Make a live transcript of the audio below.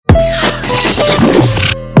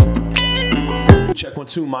Check 1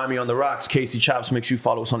 2, Miami on the Rocks. Casey Chops. Make sure you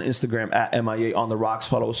follow us on Instagram at MIA on the Rocks.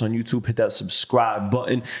 Follow us on YouTube. Hit that subscribe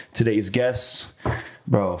button. Today's guest,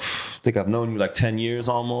 bro, I think I've known you like 10 years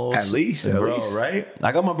almost. At least, right?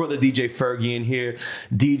 I got my brother DJ Fergie in here.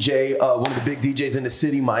 DJ, one of the big DJs in the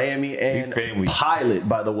city, Miami, and Pilot,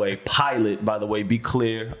 by the way. Be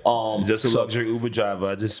clear. Just a luxury Uber driver.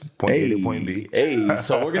 I just point A to point B.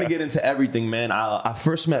 So we're gonna get into everything, man. I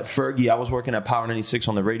first met Fergie. I was working at Power 96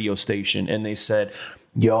 on the radio station, and they said,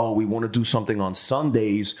 yo, we want to do something on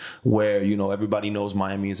Sundays where, you know, everybody knows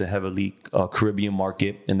Miami is a heavily Caribbean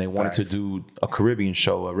market, and they wanted to do a Caribbean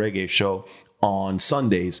show, a reggae show on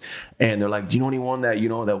Sundays. And they're like, do you know anyone that, you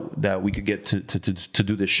know, that we could get to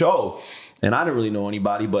do the show? And I didn't really know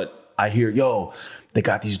anybody, but I hear, yo, they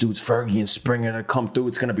got these dudes, Fergie and Springer, to come through.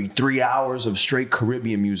 It's going to be 3 hours of straight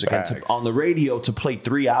Caribbean music. And on the radio, to play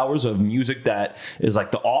 3 hours of music that is like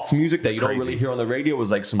the off music that you don't really hear on the radio was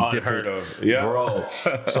like some unheard different, of. Bro.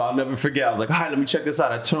 So I'll never forget. I was like, all right, let me check this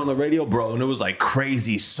out. I turn on the radio, bro, and it was like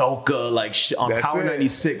crazy soca, like on Power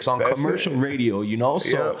 96 on commercial radio, you know?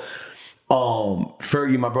 So,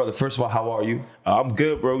 Fergie, my brother, first of all, how are you? I'm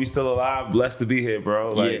good, bro. We still alive. Blessed to be here,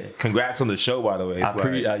 bro. Like, congrats on the show, by the way. I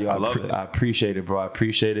love it. I appreciate it, bro. I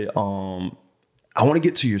appreciate it. I want to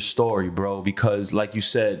get to your story, bro, because like you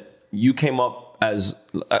said, you came up as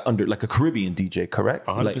under like a Caribbean DJ, correct?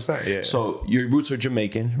 100%, yeah. So your roots are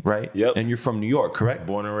Jamaican, right? Yep. And you're from New York, correct?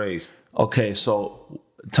 Born and raised. Okay, so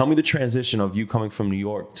tell me the transition of you coming from New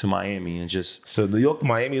York to Miami and just... So New York to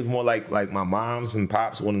Miami is more like my moms and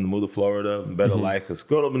pops wanted to move to Florida, better life. Because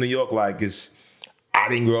growing up in New York, like I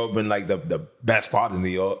didn't grow up in like the best part of New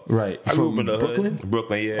York. Right. I grew up in the Brooklyn? hood.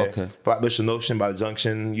 Brooklyn, yeah. Okay. Flatbush and Ocean by the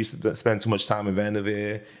Junction. Used to spend too much time in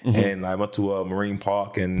Vanderveer. And I went to Marine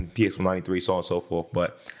Park and PS 193, so on and so forth.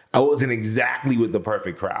 But I wasn't exactly with the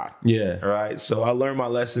perfect crowd. Yeah. All right. So I learned my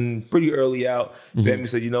lesson pretty early out. Family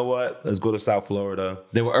said, you know what? Let's go to South Florida.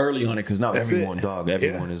 They were early on it because now everyone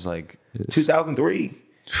is like... 2003.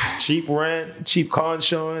 Cheap rent, cheap car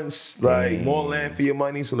insurance, like more land for your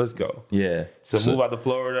money. So let's go. Yeah. So move out to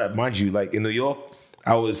Florida. Mind you, like in New York,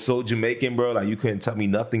 I was so Jamaican, bro. Like you couldn't tell me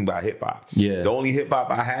nothing about hip hop. Yeah. The only hip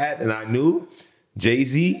hop I had and I knew,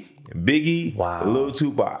 Jay-Z, Biggie, Lil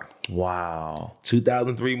Tupac. Wow.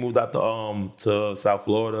 2003, moved out to South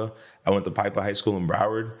Florida. I went to Piper High School in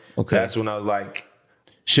Broward. Okay. That's when I was like,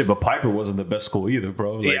 shit, but Piper wasn't the best school either,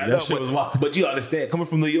 bro. Like, yeah, that shit was wild. But you understand, coming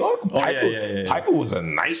from New York, Piper was a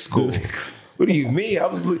nice school. What do you mean?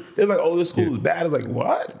 They're like, oh, this school is bad. I'm like,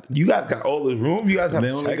 what? You guys got all this room? You guys have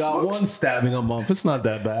textbooks? They only got one stabbing a month. It's not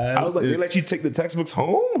that bad. I was like, they let you take the textbooks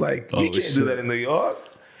home? Like, we can't do that in New York.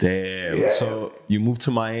 Damn. Yeah. So you moved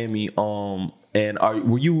to Miami, and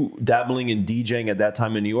were you dabbling in DJing at that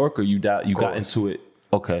time in New York, or you got into it?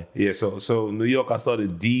 Okay. Yeah, so New York, I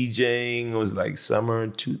started DJing. It was like summer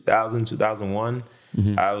 2000, 2001.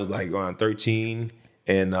 I was like around 13,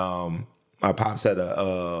 and my pops had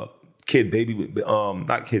a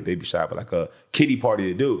not kid baby shower, but like a kiddie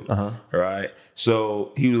party to do. Right?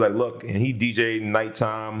 So he was like, look, and he DJ'd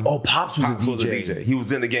nighttime. Oh, Pops was a DJ. He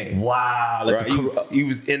was in the game. Wow. Like right? He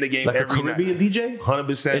was in the game like every a Caribbean night. DJ?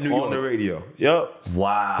 100% on the radio. Yep.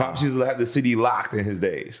 Wow. Pops used to have the city locked in his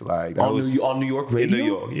days. Like on New York radio? In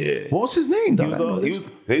New York, yeah. What was his name?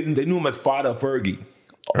 They knew him as Father Fergie.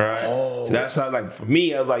 Right. So that's how, like, for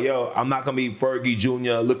me, I was like, yo, I'm not gonna be Fergie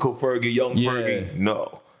Jr., little Fergie, young Fergie.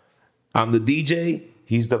 No. I'm the DJ,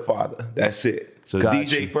 he's the father. That's it. So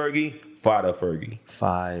DJ Fergie, Father Fergie.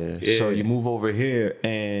 Fire. Yeah. So you move over here,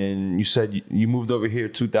 and you said you moved over here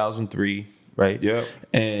 2003, right? Yep.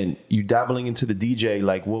 And you dabbling into the DJ,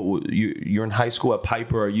 like you're in high school at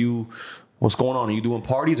Piper. What's going on? Are you doing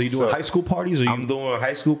parties? Are you doing high school parties? I'm doing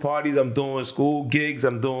high school parties. I'm doing school gigs.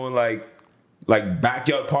 I'm doing like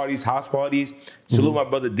backyard parties, house parties. Salute my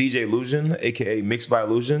brother DJ Illusion, aka Mixed by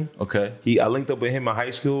Illusion. Okay. I linked up with him in high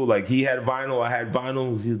school. Like he had vinyl, I had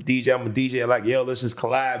vinyls. He's a DJ, I'm a DJ. Like, yo, let's just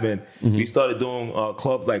collab. And we started doing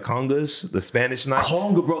clubs like Congas, the Spanish nights.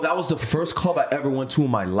 Conga, bro, that was the first club I ever went to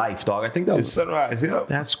in my life, dog. I think that was Sunrise. Yeah.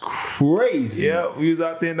 That's crazy. Yeah, we was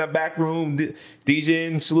out there in that back room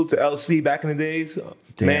DJing. Salute to LC back in the days.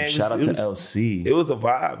 Damn, man, shout out to LC. It was a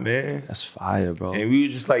vibe, man. That's fire, bro. And we were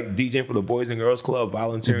just like DJing for the Boys and Girls Club,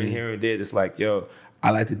 volunteering here and there. It's like, yo,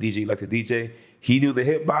 I like the DJ, you like the DJ. He knew the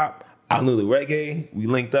hip hop, I knew the reggae. We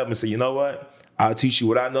linked up and said, you know what? I'll teach you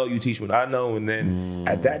what I know, you teach me what I know. And then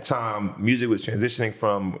at that time, music was transitioning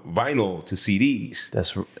from vinyl to CDs.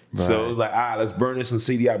 That's right. So it was like, let's burn this on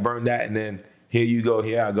CD. I burned that, and then here you go,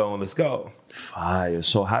 here I go, and let's go. Fire.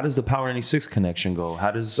 So how does the Power 96 connection go?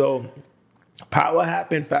 So Power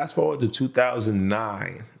happened, fast forward to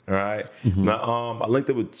 2009. All All right. Now, I linked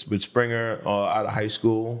up with Springer out of high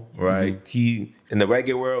school. Right. He in the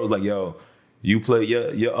reggae world was like, yo, you play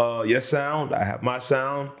your sound. I have my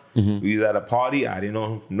sound. We was at a party. I didn't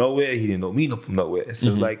know him from nowhere. He didn't know me from nowhere. So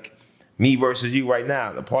like me versus you right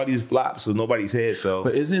now. The party's flopped, so nobody's here. So,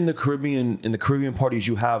 but isn't in the Caribbean parties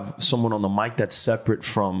you have someone on the mic that's separate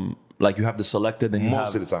from, like, you have the selector, then you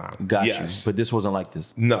most have, of the time, got yes. you. But this wasn't like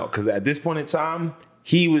this. No, because at this point in time,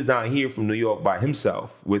 he was down here from New York by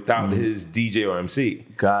himself without his DJ or MC.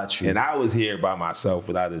 Got you. And I was here by myself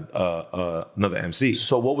without another MC.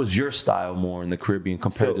 So what was your style more in the Caribbean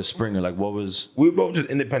compared to Springer? Like, what was? We were both just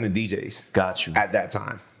independent DJs. Got you. At that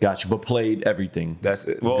time. Got you. But played everything. That's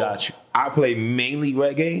it. Well, got you. I played mainly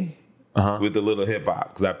reggae with a little hip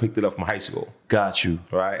hop because I picked it up from high school. Got you.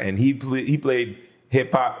 Right, and he played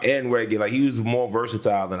hip hop and reggae. Like, he was more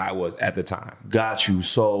versatile than I was at the time. Got you.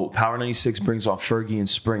 So Power 96 brings on Fergie and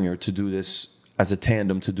Springer to do this as a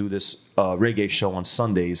tandem, to do this reggae show on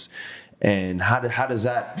Sundays. And how does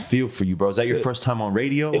that feel for you, bro? Is that your first time on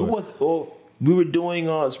radio? It was. Well, we were doing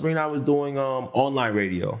Springer and I was doing online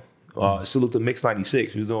radio. Salute to Mix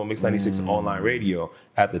 96. We was doing Mix 96 online radio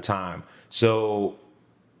at the time. So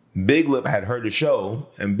Big Lip had heard the show,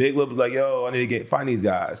 and Big Lip was like, yo, I need to find these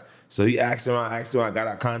guys. So he asked around, got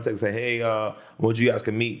our contact, said, hey, I want you guys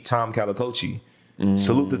to meet Tom Calicoche.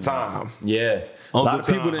 Salute to Tom. Yeah. A lot of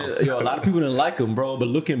people didn't like him, bro. But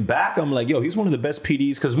looking back, I'm like, yo, he's one of the best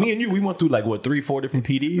PDs. Because me and you, we went through like, what, 3-4 different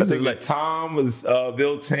PDs? I think like Tom was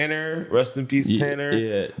Bill Tanner. Rest in peace, Tanner.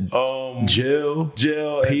 Yeah. Jill.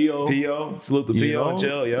 P.O. Salute to P.O. and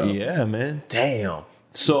Jill, yeah. Yeah, man. Damn.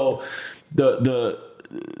 So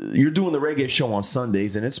you're doing the reggae show on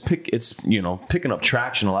Sundays, and it's picking up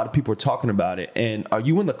traction. A lot of people are talking about it. And are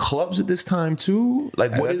you in the clubs at this time too?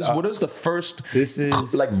 Like, what is the first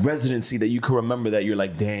like residency that you can remember that you're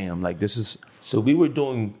like, damn, like this is? So we were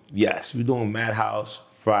doing Madhouse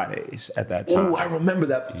Fridays at that time. Oh, I remember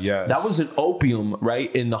that. Yes. That was in Opium,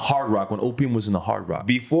 right? In the Hard Rock, when Opium was in the Hard Rock.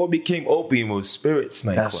 Before it became Opium, it was Spirits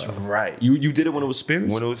nightclub. That's right. You did it when it was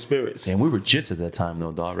Spirits? When it was Spirits. And we were jits at that time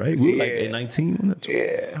though, dog, right? We were like 19.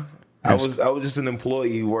 Yeah. I was just an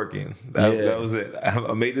employee working. That was it.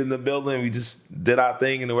 I made it in the building. We just did our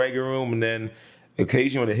thing in the reggae room, and then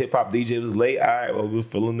occasionally when the hip hop DJ was late, all right, well, we'll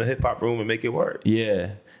fill in the hip hop room and make it work.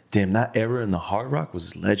 Yeah. Damn, that era in the Hard Rock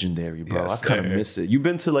was legendary, bro. Yes, I kind of miss it. You've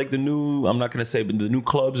been to like the new, I'm not going to say, but the new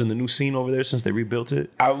clubs and the new scene over there since they rebuilt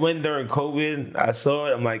it? I went during COVID. I saw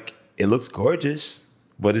it. I'm like, it looks gorgeous,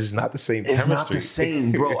 but it's not the same chemistry. It's not the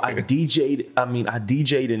same, bro. I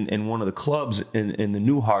DJ'd in one of the clubs in the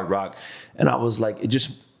new Hard Rock, and I was like, it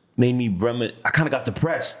just made me I kind of got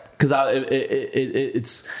depressed because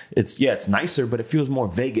it's nicer, but it feels more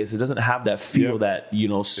Vegas. It doesn't have that feel that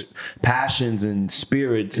passions and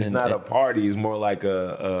spirits. It's not a party. It's more like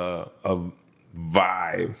a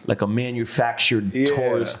vibe, like a manufactured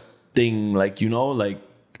tourist thing. Like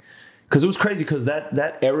because it was crazy because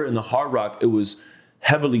that era in the Hard Rock, it was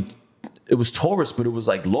heavily. It was tourists, but it was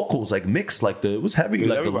like locals, like mixed, it was heavy,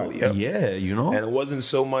 like everybody, and it wasn't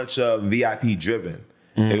so much VIP driven.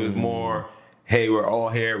 It was more, hey, we're all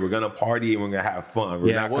here, we're gonna party and we're gonna have fun.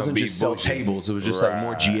 It wasn't just sell tables. It was just like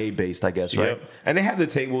more GA based, I guess, right? Yep. And they had the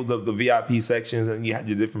tables, the VIP sections, and you had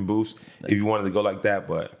your different booths if you wanted to go like that.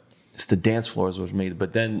 But it's the dance floors was made.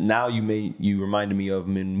 But then now you reminded me of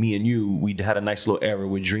me and you. We had a nice little era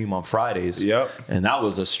with Dream on Fridays. Yep. And that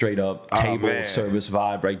was a straight up table service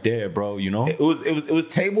vibe right there, bro. It was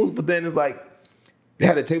tables, but then it's like they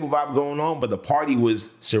had a table vibe going on, but the party was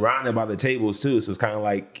surrounded by the tables too. So it's kind of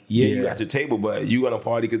like, you got your table, but you gonna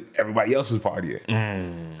party because everybody else is partying.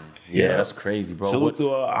 Yeah, that's crazy, bro. Salute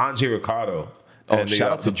to Andre Ricardo. Oh,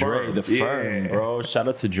 shout out to Dre, the Firm, bro. Shout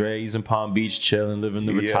out to Dre. He's in Palm Beach chilling, living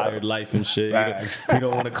the retired life and shit. He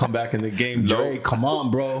don't want to come back in the game. Dre, come on,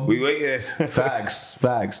 bro. We waiting. Facts.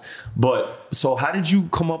 But so how did you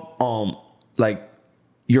come up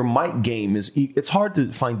your mic game it's hard to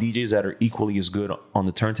find DJs that are equally as good on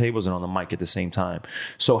the turntables and on the mic at the same time.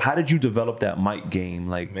 So how did you develop that mic game?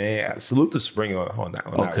 Like, man, salute to Springer on that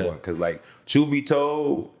one. Because truth be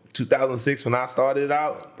told, 2006 when I started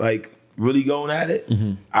out, really going at it,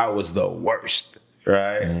 I was the worst.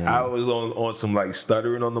 Right, I was on some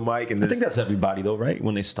stuttering on the mic, and I think that's everybody though, right?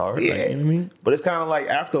 When they start, you know what I mean. But it's kind of like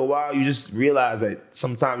after a while, you just realize that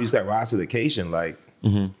sometimes you just got to rise to the occasion.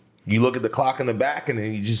 You look at the clock in the back, and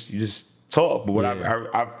then you just talk. But what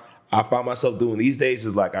I find myself doing these days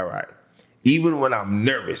is all right. Even when I'm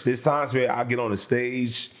nervous, there's times where I get on a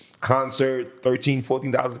stage, concert, 13,000,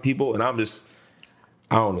 14,000 people, and I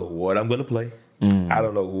don't know what I'm gonna play. I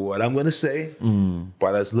don't know what I'm gonna say,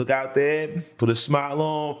 but let's look out there, put a smile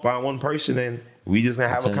on, find one person, We just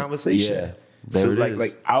gonna have a conversation. Yeah. There So it is.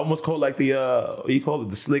 like I almost call it like the what do you call it?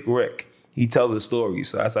 The slick Rick. He tells a story.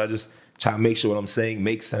 So I just try to make sure what I'm saying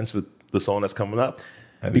makes sense with the song that's coming up.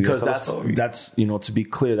 And because tell a story. that's you know, to be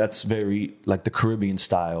clear, that's very like the Caribbean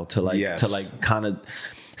style to like kind of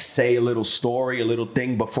say a little story, a little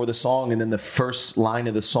thing before the song, and then the first line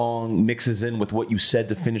of the song mixes in with what you said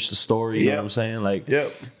to finish the story. You know what I'm saying? Like,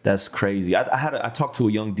 that's crazy. I talked to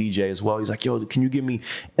a young DJ as well. He's like, yo, can you give me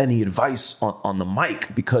any advice on the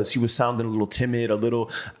mic? Because he was sounding a little timid,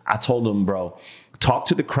 I told him, bro, talk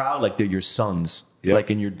to the crowd like they're your sons. Yep.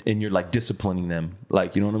 Like, and you're like disciplining them,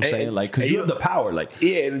 like, you know what I'm saying, like, because you have the power, like,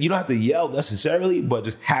 and you don't have to yell necessarily, but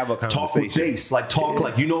just have a conversation. Talk with bass, like talk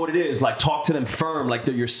like you know what it is, like talk to them firm, like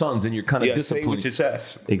they're your sons, and you're kind of disciplining. Say with your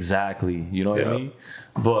chest. Exactly, you know what I mean.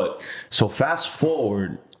 But so fast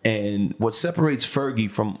forward, and what separates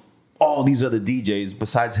Fergie from all these other DJs,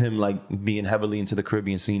 besides him like being heavily into the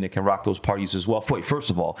Caribbean scene that can rock those parties as well. Wait,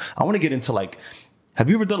 first of all, I want to get into like, have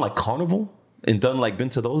you ever done like Carnival? And been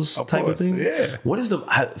to those type of things? Yeah. What is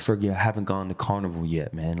Fergie, I haven't gone to Carnival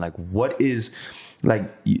yet, man. Like, what is, like,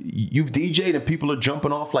 you've DJ'd and people are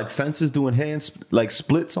jumping off like fences doing like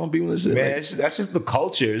splits on people and shit? Man, like, that's just the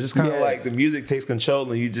culture. It's just kind of like the music takes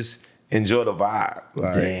control and you just enjoy the vibe.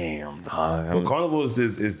 Like, damn, dog. But Carnival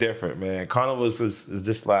is different, man. Carnival is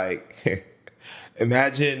just like,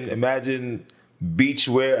 imagine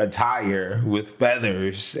beachwear attire with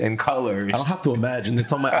feathers and colors. I don't have to imagine.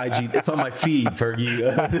 It's on my IG. It's on my feed, Fergie.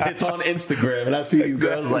 It's on Instagram, and I see these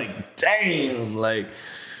girls like, damn, like.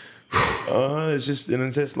 It's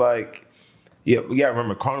just like, yeah. We gotta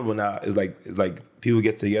remember, Carnival now is like people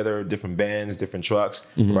get together, different bands, different trucks,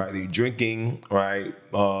 right? They're drinking, right?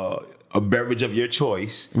 A beverage of your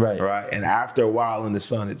choice, right? And after a while in the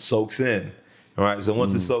sun, it soaks in. All right, so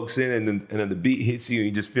once it soaks in and then the beat hits you, and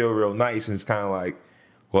you just feel real nice, and it's kind of like,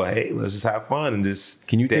 well, hey, let's just have fun and just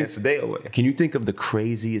dance the day away. Can you think of the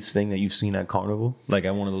craziest thing that you've seen at Carnival, like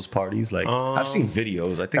at one of those parties? Like, I've seen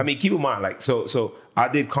videos. I mean, keep in mind, like, so I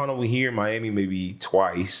did Carnival here in Miami maybe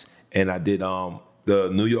twice, and I did the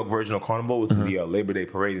New York version of Carnival was the Labor Day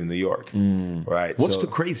parade in New York, right? What's the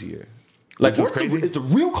crazier? Like, is the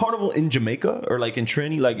real Carnival in Jamaica or like in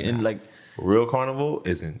Trinity, like in like? Real Carnival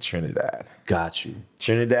is in Trinidad. Got you.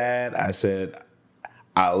 Trinidad, I said,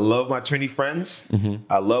 I love my Trini friends.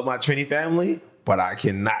 I love my Trini family, but I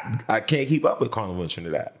can't keep up with Carnival in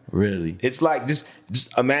Trinidad. Really? It's like, just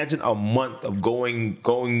imagine a month of going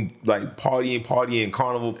like partying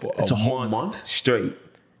Carnival for a whole month straight.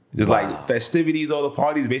 It's like festivities, all the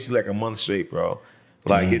parties, basically like a month straight, bro.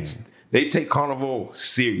 Like they take Carnival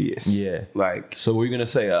serious. Yeah. Like, so what are you gonna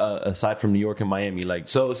say? Aside from New York and Miami, like,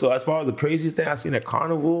 so as far as the craziest thing I've seen at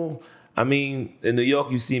Carnival, I mean, in New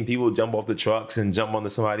York, you've seen people jump off the trucks and jump onto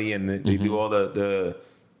somebody, and they do all the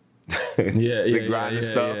grind and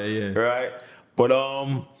stuff, right?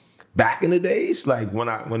 But back in the days, like when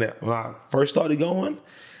I first started going,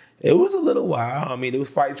 it was a little wild. I mean, there was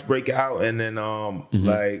fights break out, and then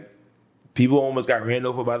like. People almost got ran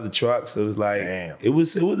over by the trucks. It was like, it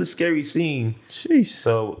was a scary scene. Sheesh.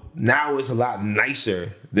 So now it's a lot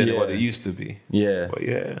nicer than what it used to be. Yeah. But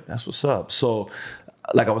yeah. That's what's up. So,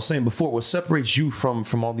 like I was saying before, what separates you from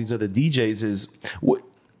all these other DJs is what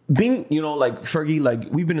being, you know, like Fergie, like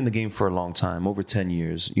we've been in the game for a long time, over 10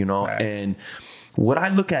 years, you know, Facts. and what I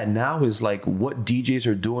look at now is like what DJs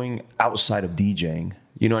are doing outside of DJing.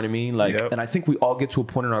 You know what I mean? Like, and I think we all get to a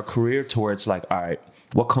point in our career to where it's like, all right,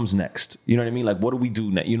 what comes next? You know what I mean? Like, what do we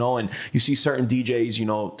do next? You know, and you see certain DJs, you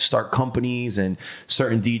know, start companies, and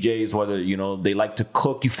certain DJs, whether, you know, they like to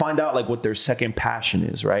cook, you find out like what their second passion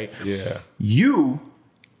is, right? Yeah. You,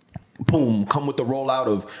 boom, come with the rollout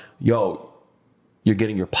of, yo, you're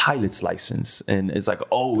getting your pilot's license. And it's like,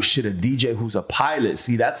 oh shit, a DJ who's a pilot.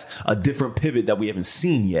 See, that's a different pivot that we haven't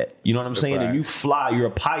seen yet. You know what I'm saying? And you fly, you're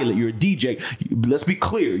a pilot, you're a DJ. Let's be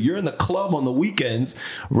clear. You're in the club on the weekends,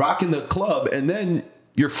 rocking the club, and then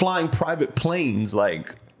you're flying private planes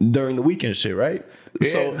like during the weekend shit, right? Yeah.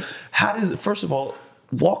 So how does it, first of all,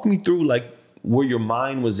 walk me through like where your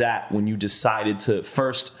mind was at when you decided to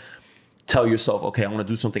first tell yourself, okay, I want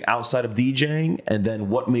to do something outside of DJing, and then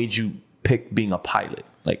what made you pick being a pilot?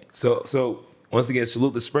 Like, so once again,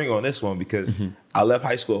 salute the spring on this one, because I left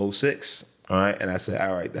high school in 06, all right, and I said,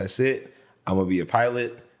 all right, that's it. I'm gonna be a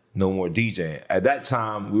pilot, no more DJing. At that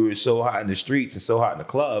time, we were so hot in the streets and so hot in the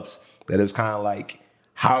clubs that it was kind of like,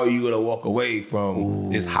 how are you gonna walk away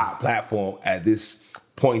from this hot platform at this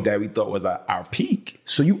point that we thought was our peak?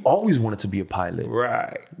 So you always wanted to be a pilot,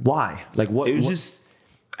 right? Why? Like, what? It was just,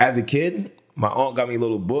 as a kid, my aunt got me a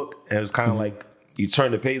little book, and it was kind of like you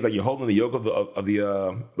turn the page, like you're holding the yoke of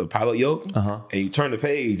the pilot yoke, and you turn the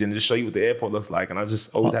page and just show you what the airport looks like. And I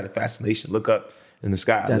just always had a fascination. Look up in the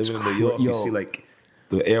sky. Living in New York, you see like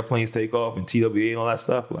the airplanes take off and TWA and all that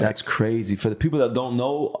stuff. Like, that's crazy. For the people that don't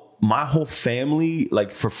know, my whole family,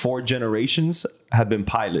 like for 4 generations, have been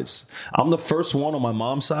pilots. I'm the first one on my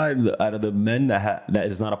mom's side out of the men that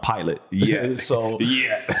is not a pilot. Yeah. So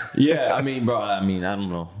yeah. I mean, bro. I don't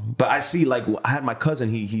know, but I see. Like, I had my cousin.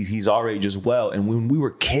 He's our age as well. And when we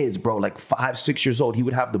were kids, bro, like 5, 6 years old, he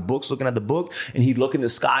would have the books, looking at the book, and he'd look in the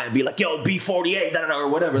sky and be like, "Yo, B-48, or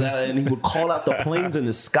whatever," and he would call out the planes in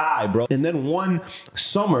the sky, bro. And then one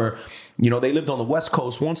summer, you know, they lived on the West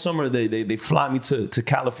Coast. One summer, they fly me to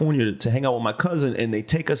California to hang out with my cousin, and they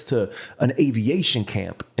take us to an aviation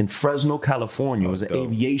camp in Fresno, California. It was an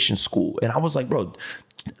aviation school. And I was like, bro,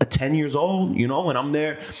 10 years old, you know, and I'm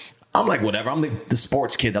there. I'm like, whatever. I'm the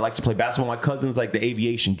sports kid that likes to play basketball. My cousin's like the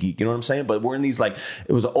aviation geek. You know what I'm saying? But we're in these, like,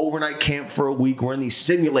 it was an overnight camp for a week. We're in these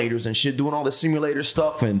simulators and shit, doing all the simulator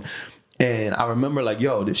stuff. And I remember, like,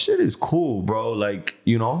 yo, this shit is cool, bro. Like,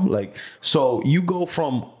 you know, like, so you go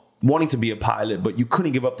from wanting to be a pilot, but you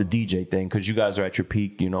couldn't give up the DJ thing because you guys are at your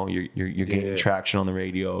peak. You know, you're getting traction on the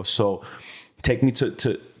radio. So take me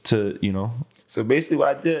to you know. So basically what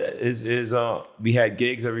I did is we had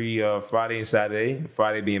gigs every Friday and Saturday,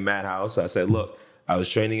 Friday being Madhouse. So I said, look, I was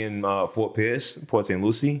training in Fort Pierce, Port St.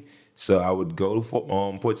 Lucie. So I would go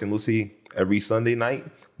to Port St. Lucie every Sunday night,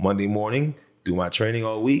 Monday morning, do my training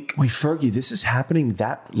all week. Wait, Fergie, this is happening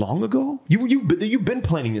that long ago? You've been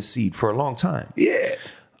planting the seed for a long time. Yeah.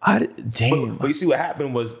 Damn. But you see what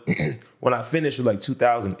happened was when I finished with like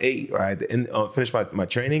 2008, right? Finished my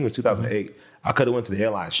training was 2008. I could have went to the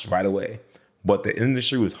airlines right away. But the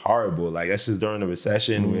industry was horrible. Like, that's just during the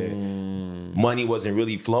recession where money wasn't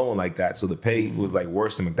really flowing like that. So the pay was like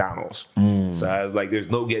worse than McDonald's. So I was like,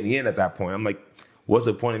 there's no getting in at that point. I'm like, what's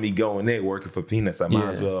the point of me going there working for peanuts? I might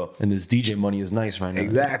as well. And this DJ money is nice right now.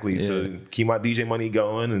 Exactly. Yeah. So keep my DJ money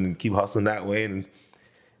going and keep hustling that way. And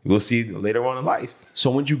we'll see later on in life.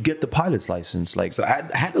 So when did you get the pilot's license? Like, so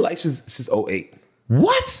I had the license since 2008.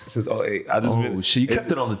 What? Since 2008. You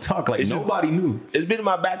kept it on the tuck. Like, nobody knew. It's been in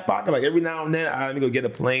my back pocket. Like, every now and then, let me go get a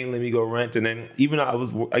plane, let me go rent. And then even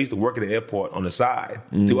though I used to work at the airport on the side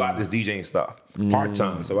throughout this DJing stuff,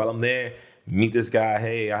 part-time. So while I'm there, meet this guy.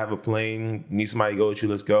 Hey, I have a plane. Need somebody to go with you.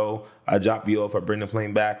 Let's go. I drop you off. I bring the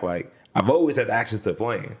plane back. Like, I've always had access to the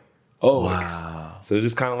plane. Always. Wow. So it's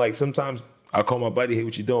just kind of like sometimes I'll call my buddy. Hey,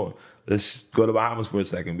 what you doing? Let's go to Bahamas for a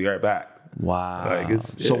second. Be right back. Wow. Like,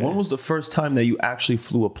 so when was the first time that you actually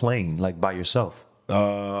flew a plane, like, by yourself?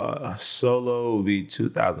 Solo would be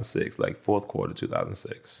 2006, like fourth quarter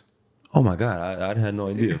 2006. Oh my God, I had no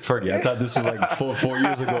idea. Fergie, I thought this was like four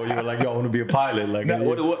years ago. You were like, yo, I want to be a pilot. Like, now,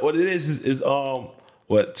 what it is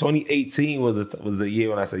 2018 was the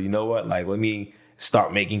year when I said, you know what, like, let me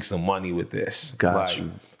start making some money with this. Got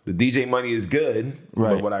you. The DJ money is good,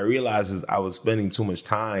 right? But what I realized is I was spending too much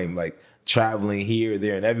time, like, traveling here,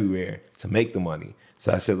 there, and everywhere to make the money.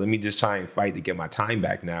 So I said, let me just try and fight to get my time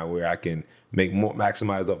back now, where I can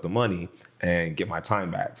maximize off the money and get my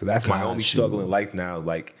time back. So that's my only struggle in life now.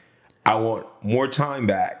 Like, I want more time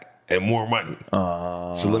back and more money.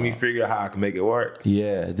 So let me figure out how I can make it work.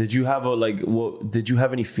 Yeah. Did you have did you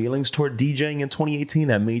have any feelings toward DJing in 2018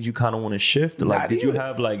 that made you kind of want to shift? Like, did you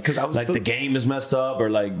have like the game is messed up,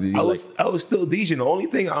 or like I was still DJing. The only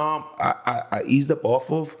thing I eased up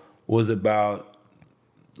off of was about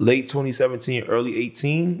late 2017, early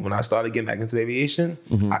 18, when I started getting back into the aviation.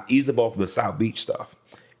 I eased up off of the South Beach stuff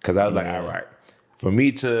because I was like, all right, for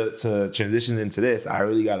me to transition into this, I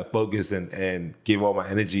really got to focus and give all my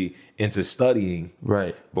energy into studying.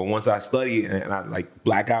 Right. But once I study and I like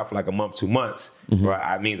black out for like a month, 2 months, right,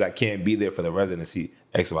 that means I can't be there for the residency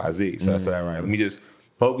XYZ. So I said, all right, let me just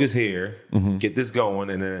focus here, get this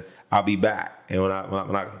going, and then I'll be back. And when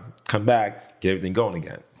I come back, get everything going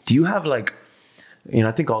again. Do you have like,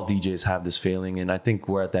 I think all DJs have this feeling, and I think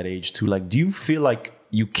we're at that age too. Like, do you feel like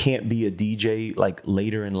you can't be a DJ like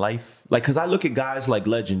later in life? Like, because I look at guys like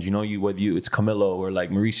legends, whether it's Camilo or like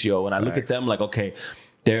Mauricio, and I look at them like, okay,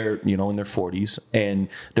 they're, in their 40s and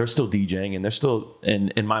they're still DJing, and they're still,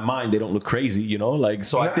 in my mind, they don't look crazy, like,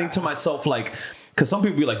 so I think to myself, like, because some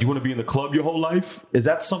people be like, do you want to be in the club your whole life? Is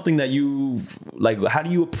that something that like, how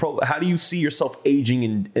do you see yourself aging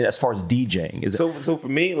in as far as DJing? So for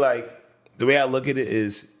me, like, the way I look at it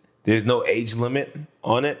is there's no age limit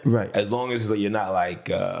on it. Right. As long as you're not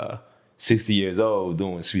like 60 years old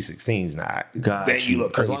doing Sweet 16s now. Got Then you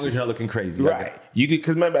look crazy. As long as you're not looking crazy. Right. You could,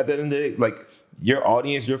 because remember, at the end of the day, like, your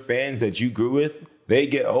audience, your fans that you grew with, they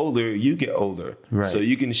get older, you get older. Right. So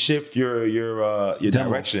you can shift your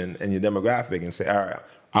direction and your demographic and say, all right,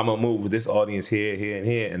 I'm gonna move with this audience here, here, and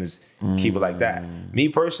here, and just keep it like that. Me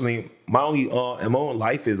personally, my only in my own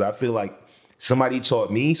life is I feel like somebody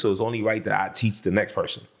taught me, so it's only right that I teach the next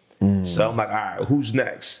person. So I'm like, all right, who's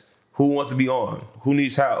next? Who wants to be on? Who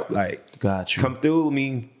needs help? Like, Got you. come through. I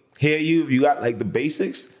mean, hear you. If you got like the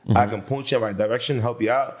basics, I can point you in the right direction, help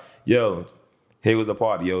you out. Yo, here was a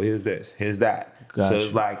party. Yo, here's this. Here's that. Got so you.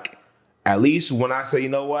 it's like, at least when I say, you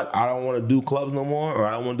know what, I don't want to do clubs no more, or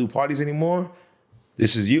I don't want to do parties anymore,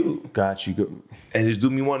 this is you. Got you. Good. And just do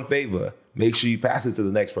me one favor. Make sure you pass it to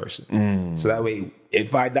the next person. So that way,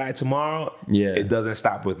 if I die tomorrow, it doesn't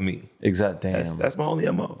stop with me. Exactly. Damn. That's my only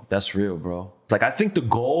MO. That's real, bro. It's like, I think the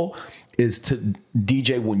goal is to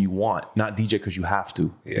DJ when you want, not DJ because you have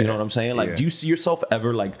to. You know what I'm saying? Like, do you see yourself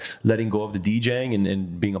ever like letting go of the DJing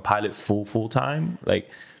and being a pilot full time? Like,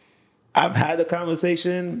 I've had a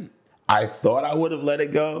conversation. I thought I would have let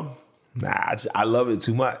it go. Nah, I love it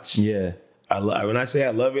too much. yeah. When I say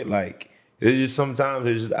I love it, like, it's just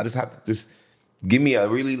sometimes I just have to just give me a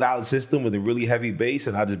really loud system with a really heavy bass,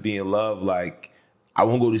 and I just be in love. Like, I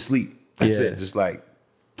won't go to sleep. That's it. Just like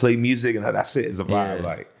play music, and that's it. It's a vibe.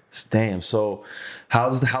 Like, damn. So,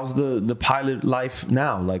 how's the pilot life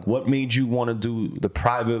now? Like, what made you want to do the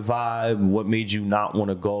private vibe? What made you not want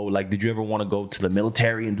to go? Like, did you ever want to go to the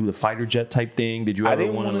military and do the fighter jet type thing? Did you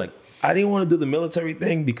ever want to like? I didn't want to do the military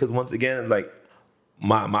thing because once again, like,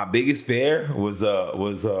 my biggest fear was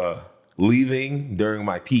leaving during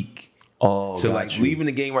my peak. Oh, so like leaving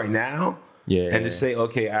the game right now, and to say,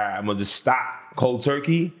 okay, all right, I'm gonna just stop cold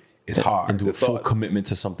turkey is hard. And do a full commitment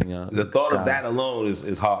to something else. The thought of that alone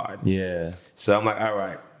is hard. Yeah. So I'm like, all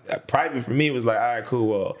right. Private for me was like, all right, cool.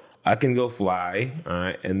 Well, I can go fly, all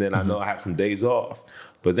right, and then I know I have some days off.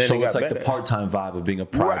 But then so it's like the part-time vibe of being a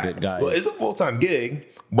private guy. Well, it's a full-time gig,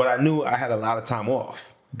 but I knew I had a lot of time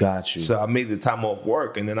off. Got you. So I made the time off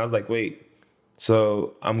work, and then I was like, wait,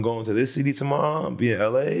 so I'm going to this city tomorrow, be in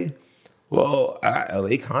LA. Well, I got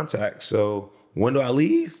LA contacts, so when do I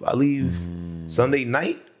leave? I leave Sunday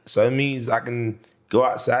night, so that means I can go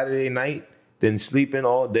out Saturday night, then sleep in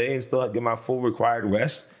all day and still get my full required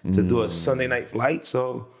rest to do a Sunday night flight.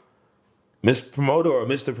 So, Miss Promoter or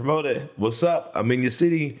Mr. Promoter, what's up? I'm in your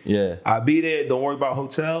city. Yeah. I'll be there. Don't worry about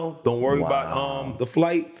hotel. Don't worry about the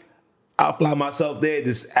flight. I'll fly myself there.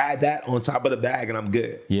 Just add that on top of the bag and I'm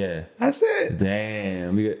good. Yeah. That's it.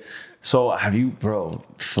 Damn. So have you, bro,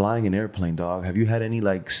 flying an airplane, dog, have you had any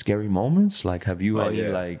like scary moments? Like, have you any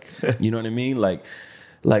like, you know what I mean? Like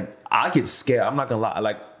I get scared. I'm not gonna lie.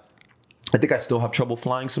 Like, I think I still have trouble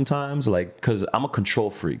flying sometimes, like, because I'm a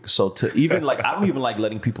control freak. So to even like, I don't even like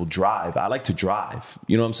letting people drive. I like to drive.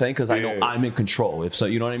 You know what I'm saying? Because I know I'm in control. If so,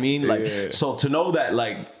 you know what I mean? Like, so to know that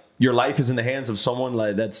like your life is in the hands of someone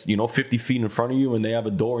like that's, 50 feet in front of you and they have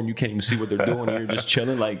a door and you can't even see what they're doing and you're just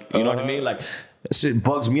chilling. Like, you know what I mean? Like, that shit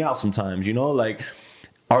bugs me out sometimes, like,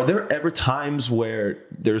 are there ever times where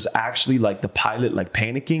there's actually like the pilot like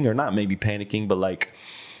panicking, or not maybe panicking, but like,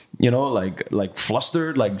 like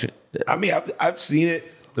flustered? Like, I mean, I've seen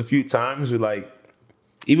it a few times with like,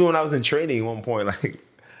 even when I was in training at one point, like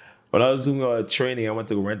when I was doing training, I went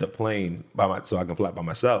to rent a plane so I can fly by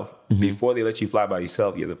myself. Before they let you fly by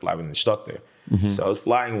yourself, you have to fly with an instructor. So I was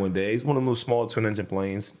flying one day. It's one of those small twin engine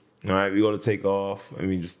planes. All right, we go to take off and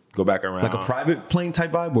we just go back around. Like a private plane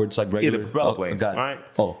type vibe, where it's like regular? Yeah, the propeller planes. All right.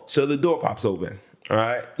 Oh, so the door pops open. All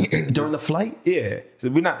right. During the flight? Yeah.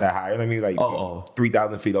 So we're not that high. You know what I mean? Like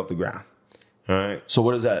 3,000 feet off the ground. All right. So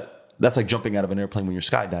what is that? That's like jumping out of an airplane when you're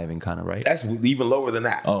skydiving, kind of, right? That's even lower than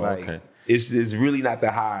that. Oh, okay. It's really not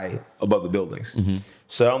that high above the buildings.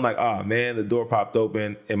 So I'm like, oh man, the door popped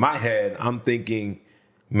open. In my head, I'm thinking,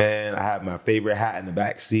 man, I have my favorite hat in the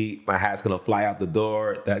back seat. My hat's gonna fly out the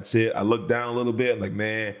door. That's it. I look down a little bit, I'm like,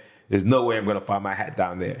 man, there's no way I'm gonna find my hat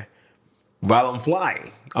down there while I'm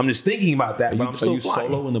flying. I'm just thinking about that, but I'm still flying.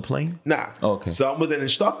 Solo in the plane? Nah. Oh, okay. So I'm with an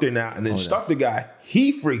instructor now, and the instructor guy,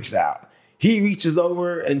 he freaks out. He reaches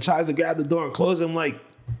over and tries to grab the door and close it. I'm like,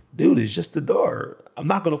 dude, it's just the door. I'm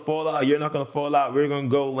not gonna fall out. You're not gonna fall out. We're gonna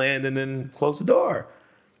go land and then close the door.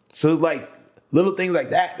 So it's like little things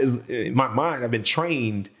like that is in my mind. I've been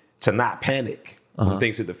trained to not panic when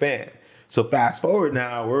things hit the fan. So fast forward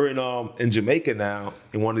now, we're in Jamaica now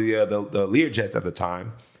in one of the Lear jets at the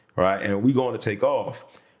time, right? And we going to take off,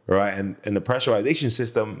 right? And the pressurization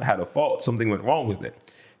system had a fault. Something went wrong with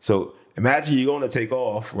it. So imagine you're going to take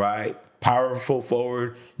off, right? Powerful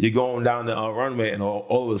forward. You're going down the runway, and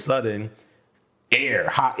all of a sudden,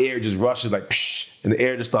 hot air just rushes like, psh, and the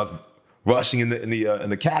air just starts rushing in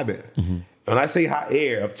the cabin. Mm-hmm. When I say hot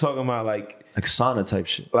air, I'm talking about like sauna type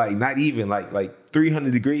shit. Like not even like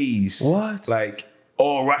 300 degrees. What? Like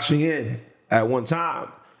all rushing in at one time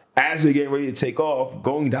as they're getting ready to take off,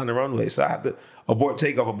 going down the runway. So I had to abort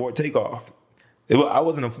takeoff. I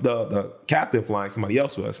wasn't the captain flying, somebody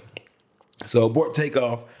else was. So abort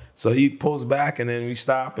takeoff. So he pulls back and then we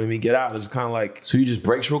stop and we get out. It's kind of like. So he just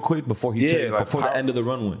brakes real quick before the end of the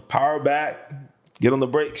runway. Power back, get on the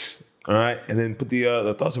brakes, all right, and then put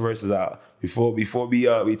the thrust reversers out before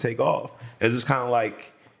we take off. It's just kind of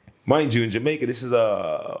like, mind you, in Jamaica, this is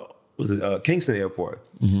Kingston Airport.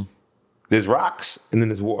 Mm-hmm. There's rocks and then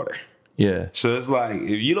there's water. Yeah. So it's like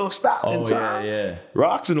if you don't stop in time,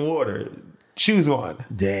 rocks and water, choose one.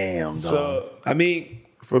 Damn. Dog. So I mean,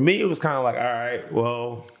 for me, it was kind of like, all right,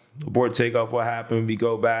 well, abort takeoff, what happened? We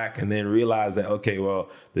go back and then realize that, okay, well,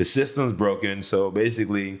 the system's broken. So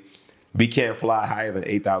basically, we can't fly higher than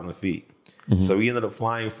 8,000 feet. Mm-hmm. So we ended up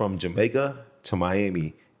flying from Jamaica to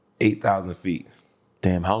Miami, 8,000 feet.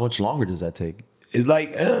 Damn, how much longer does that take? It's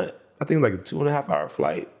like, I think like a 2.5 hour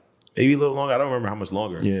flight, maybe a little longer. I don't remember how much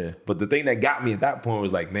longer. Yeah. But the thing that got me at that point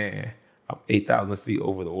was like, man, I'm 8,000 feet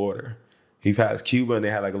over the water. He passed Cuba and they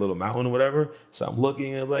had like a little mountain or whatever. So I'm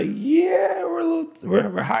looking and like, yeah,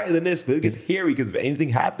 we're higher than this, but it gets hairy because if anything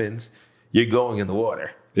happens, you're going in the water.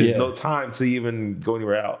 There's no time to even go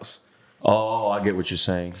anywhere else. Oh, I get what you're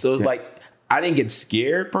saying. So it's like, I didn't get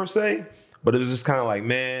scared per se, but it was just kind of like,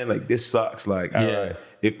 man, like this sucks. Like, all right,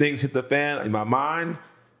 if things hit the fan in my mind,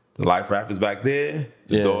 the life raft is back there,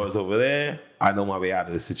 the door is over there. I know my way out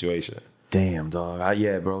of this situation. Damn, dog.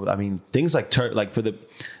 Yeah, bro. I mean, things like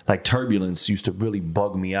turbulence used to really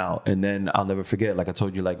bug me out. And then I'll never forget, like I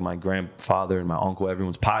told you, like my grandfather and my uncle,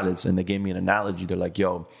 everyone's pilots, and they gave me an analogy. They're like,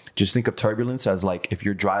 yo, just think of turbulence as like if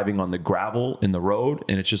you're driving on the gravel in the road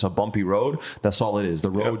and it's just a bumpy road, that's all it is. The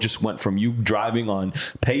road just went from you driving on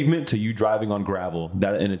pavement to you driving on gravel,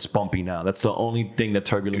 and it's bumpy now. That's the only thing that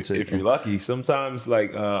turbulence is. If you're lucky. Sometimes,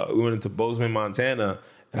 like, we went into Bozeman, Montana,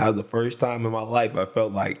 and that was the first time in my life I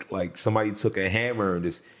felt like somebody took a hammer and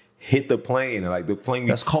just hit the plane. And like the plane.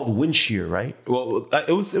 That's called wind shear, right? Well,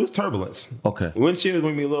 it was turbulence. Okay. Wind shear is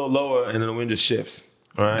going to be a little lower and then the wind just shifts.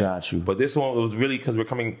 All right. Got you. But this one was really because we're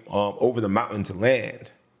coming over the mountain to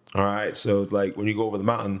land. All right. So it's like when you go over the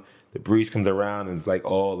mountain, the breeze comes around and it's like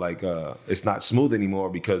all like it's not smooth anymore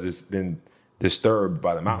because it's been disturbed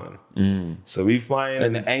by the mountain. Mm. So we flying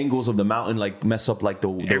and the angles of the mountain like mess up like the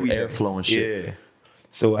airflow and shit. Yeah.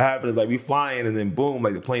 So what happened is like we flying and then boom,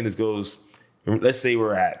 like the plane just goes. Let's say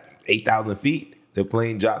we're at 8,000 feet. The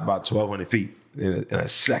plane dropped about 1,200 feet in a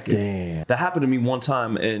second. Damn. That happened to me one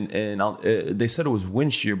time, and they said it was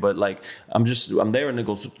wind shear, but like I'm there and it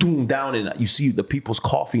goes boom down, and you see the people's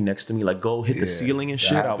coffee next to me like go hit the ceiling and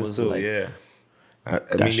shit. I was like, I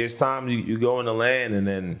mean, there's times you go into land and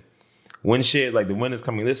then wind shear, like the wind is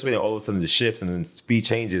coming this way, and all of a sudden it shifts and then speed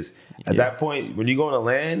changes. At that point, when you go into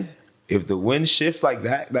land, if the wind shifts like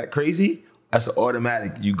that crazy, that's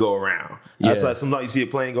automatic. You go around. That's like sometimes you see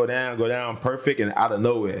a plane go down perfect, and out of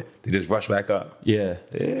nowhere they just rush back up. Yeah.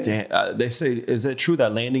 Damn. They say, is it true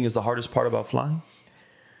that landing is the hardest part about flying?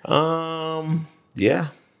 Yeah,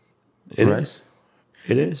 it is.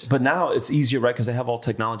 It is. But now it's easier, right? Because they have all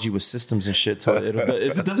technology with systems and shit. So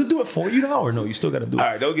does it do it for you now, or no? You still got to do it. All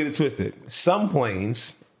right, don't get it twisted. Some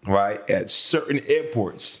planes, right, at certain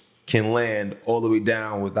airports can land all the way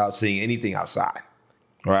down without seeing anything outside.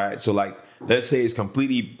 All right, so like let's say it's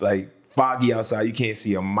completely like foggy outside, you can't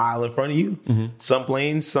see a mile in front of you. Mm-hmm. Some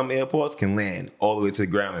planes, some airports can land all the way to the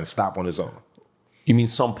ground and stop on its own. You mean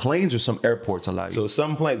some planes or some airports allow you? So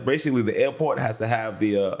some planes, basically the airport has to have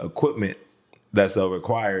the equipment that's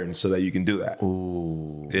required so that you can do that.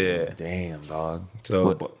 Ooh. Yeah. Damn, dog.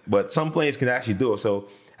 So, but some planes can actually do it. So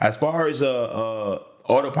as far as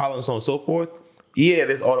autopilot and so on and so forth, yeah,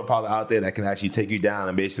 there's autopilot out there that can actually take you down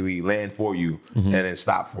and basically land for you and then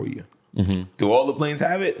stop for you. Mm-hmm. Do all the planes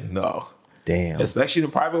have it? No. Damn. Especially in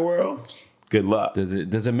the private world. Good luck. Does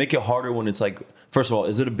it make it harder when it's like, first of all,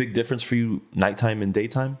 is it a big difference for you nighttime and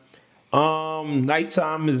daytime?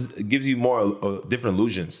 Nighttime gives you more different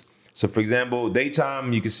illusions. So for example,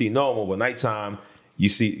 daytime you can see normal, but nighttime you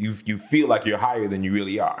feel like you're higher than you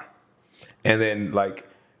really are. And then like,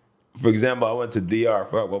 for example, I went to DR. I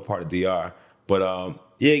forgot what part of DR. But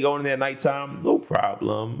going in there at nighttime, no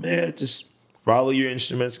problem. Yeah, just follow your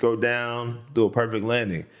instruments, go down, do a perfect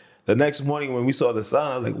landing. The next morning when we saw the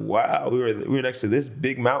sun, I was like, wow, we were next to this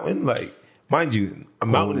big mountain. Like, mind you, a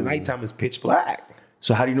mountain at nighttime is pitch black.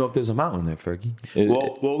 So how do you know if there's a mountain there, Fergie?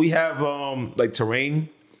 Well, we have like terrain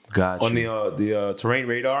on the terrain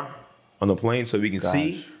radar on the plane so we can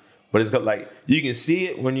see. But it's got like, you can see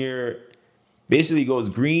it when you're, basically it goes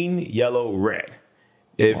green, yellow, red.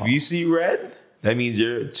 If you see red, that means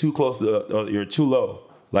you're too close to, or you're too low,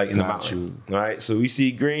 like in the mountain. All right, so we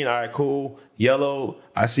see green, all right, cool. Yellow,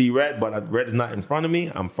 I see red, but red is not in front of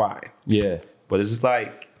me, I'm fine. Yeah. But it's just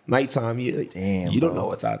like, nighttime, you don't know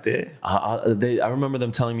what's out there. I remember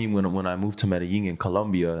them telling me when I moved to Medellin in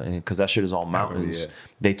Colombia, because that shit is all mountains.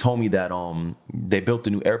 They told me that they built a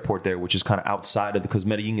new airport there, which is kind of outside of, because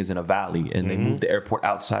Medellin is in a valley, and they moved the airport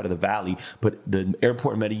outside of the valley. But the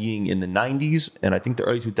airport in Medellin in the 90s and I think the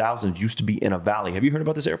early 2000s used to be in a valley. Have you heard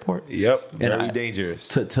about this airport? Yep, very dangerous.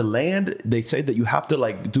 To land, they say that you have to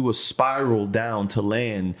like do a spiral down to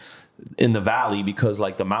land in the valley because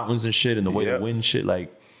like the mountains and shit and the way the wind shit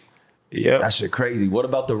like. Yeah, that shit crazy. What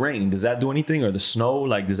about the rain? Does that do anything, or the snow?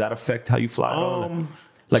 Like, does that affect how you fly?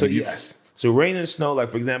 Like, so yes. So rain and snow.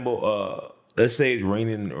 Like for example, let's say it's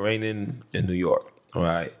raining in New York. All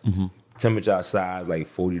right, temperature outside like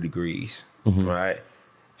 40 degrees. Right,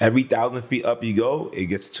 every 1,000 feet up you go, it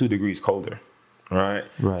gets 2 degrees colder. All right.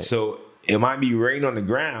 Right. So it might be rain on the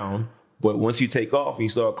ground, but once you take off and you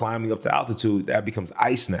start climbing up to altitude, that becomes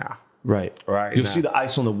ice now. Right. You'll see the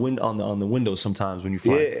ice on the on the windows sometimes when you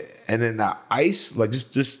fly. Yeah, and then the ice, like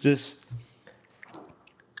just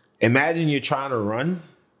imagine you're trying to run,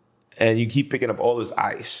 and you keep picking up all this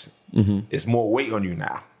ice. It's more weight on you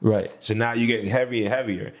now. Right. So now you're getting heavier and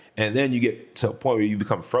heavier, and then you get to a point where you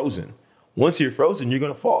become frozen. Once you're frozen, you're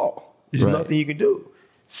gonna fall. There's nothing you can do.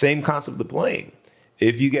 Same concept of the plane.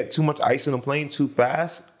 If you get too much ice in the plane too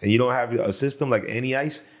fast, and you don't have a system like any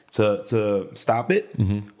ice to stop it,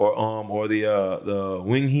 or the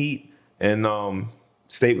wing heat and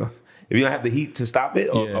stable. If you don't have the heat to stop it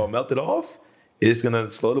or melt it off, it's gonna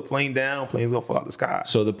slow the plane down. Plane's gonna fall out the sky.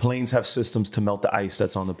 So the planes have systems to melt the ice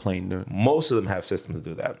that's on the plane. Most of them have systems to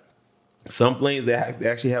do that. Some planes they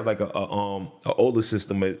actually have like a older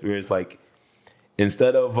system where it's like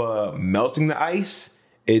instead of melting the ice,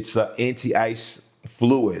 it's anti-ice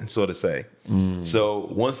fluid, so to say. So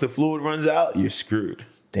once the fluid runs out, you're screwed.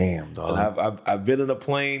 Damn, dog. I've been in a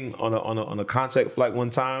plane on a contact flight one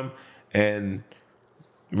time, and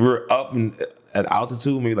we were up at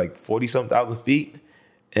altitude, maybe like 40-something thousand feet,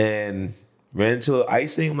 and ran into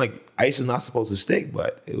icing. I'm like, ice is not supposed to stick,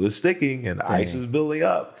 but it was sticking, and the ice was building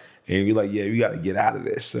up. And you're like, yeah, we got to get out of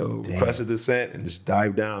this. So press a descent and just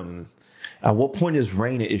dive down. At what point is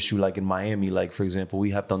rain an issue? Like in Miami, like for example,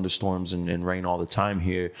 we have thunderstorms and rain all the time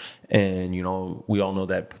here. And, you know, we all know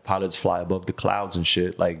that pilots fly above the clouds and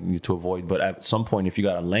shit, like to avoid. But at some point, if you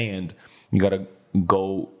got to land, you got to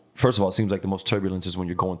go. First of all, it seems like the most turbulence is when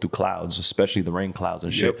you're going through clouds, especially the rain clouds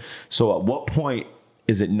and shit. So at what point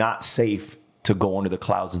is it not safe to go under the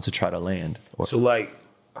clouds and to try to land? So like,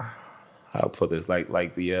 I'll put this,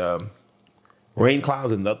 like the rain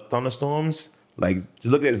clouds and the thunderstorms, like just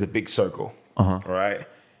look at it as a big circle, right?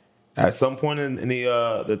 At some point in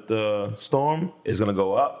the storm is gonna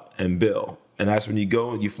go up and build, and that's when you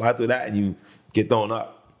go and you fly through that and you get thrown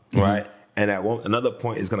up, right? And at another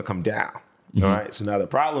point is gonna come down, all right? So now the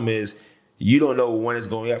problem is you don't know when it's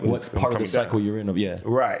going up. What part of the cycle you're in?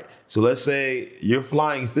 Right. So let's say you're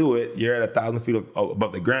flying through it, you're at 1,000 feet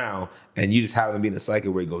above the ground, and you just happen to be in a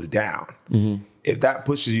cycle where it goes down. If that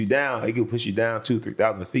pushes you down, it can push you down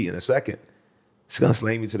 2,000-3,000 feet in a second. It's gonna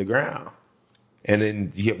slam you to the ground, and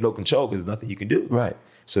then you have no control because there's nothing you can do. Right.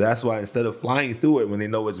 So that's why instead of flying through it when they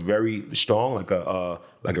know it's very strong, like a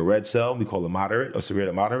red cell, we call it moderate or severe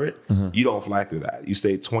to moderate, you don't fly through that. You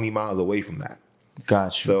stay 20 miles away from that.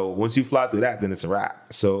 Gotcha. So once you fly through that, then it's a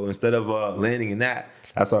wrap. So instead of landing in that,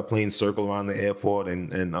 that's why planes circle around the airport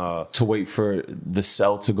and to wait for the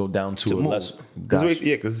cell to go down to a move. less.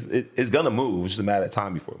 Because it's gonna move. It's just a matter of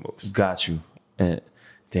time before it moves. Got you.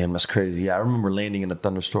 Damn, that's crazy. Yeah, I remember landing in a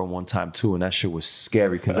thunderstorm one time too, and that shit was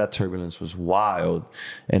scary because that turbulence was wild,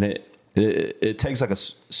 and it takes like a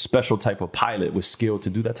special type of pilot with skill to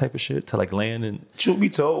do that type of shit, to like land. And truth be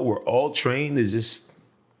told, we're all trained to just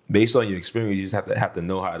based on your experience. You just have to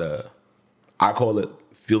know how to. I call it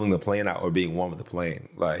feeling the plane out or being one with the plane.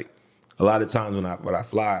 Like a lot of times when I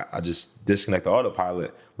fly, I just disconnect the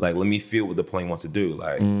autopilot. Like let me feel what the plane wants to do.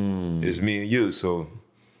 Like it's me and you. So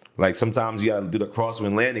like sometimes you gotta do the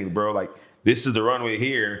crosswind landing, bro. Like this is the runway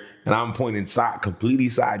here, and I'm pointing completely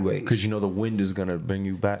sideways because you know the wind is gonna bring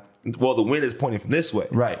you back. Well, the wind is pointing from this way,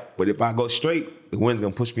 right? But if I go straight, the wind's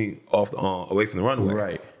gonna push me off away from the runway,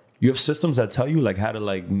 right? You have systems that tell you like how to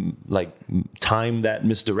like time that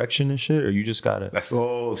misdirection and shit, or you just gotta. That's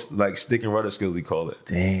all like stick and rudder skills we call it.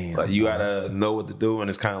 Damn, like you gotta know what to do, and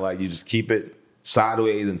it's kind of like you just keep it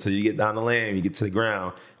sideways until you get down the land, you get to the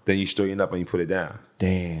ground, then you straighten up and you put it down.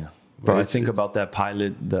 Damn. Bro, I think about that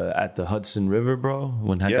pilot at the Hudson River, bro,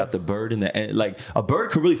 when I got the bird in the end. Like, a bird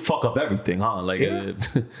could really fuck up everything, huh? Like,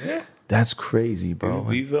 that's crazy, bro.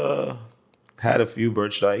 We've had a few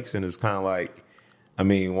bird strikes, and it's kind of like, I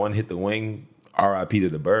mean, one hit the wing, RIP to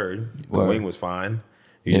the bird. The wing was fine.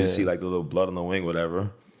 You just see like the little blood on the wing, whatever.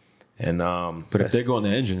 And but if they go on the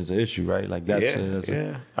engine, it's an issue, right? Like that's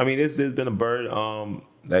I mean, there's been a bird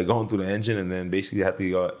that going through the engine, and then basically have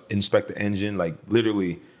to inspect the engine, like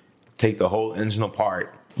literally take the whole engine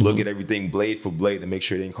apart, look at everything blade for blade to make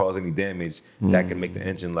sure it didn't cause any damage that can make the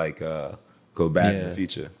engine like go bad in the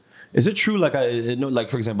future. Is it true? Like I know, like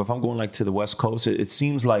for example, if I'm going like to the West Coast, it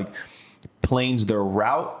seems like planes, their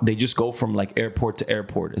route, they just go from like airport to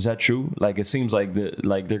airport. Is that true? Like it seems like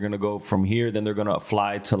they're gonna go from here, then they're gonna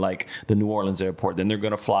fly to like the New Orleans airport, then they're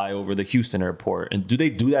gonna fly over the Houston airport. And do they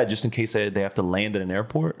do that just in case they have to land at an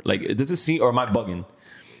airport? Like does it seem, or am I bugging?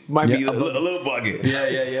 Might be a little buggy. Yeah.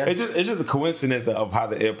 It's just a coincidence of how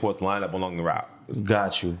the airports line up along the route.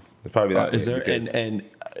 Got you. It's probably that. Is there and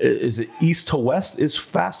is it east to west is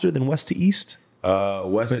faster than west to east?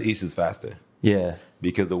 West to east is faster. Yeah,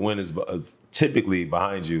 because the wind is typically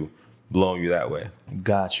behind you, blowing you that way.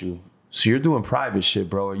 Got you. So you're doing private shit,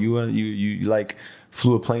 bro. Are you like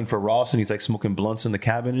flew a plane for Ross and he's like smoking blunts in the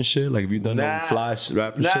cabin and shit? Like have you done no flash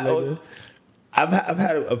rapper shit like that? I've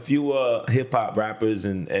had a few hip hop rappers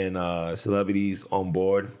and celebrities on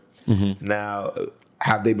board. Mm-hmm. Now,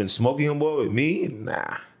 have they been smoking on board with me?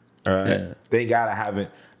 Nah. All right. Yeah. Thank God I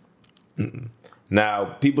haven't. Mm-mm. Now,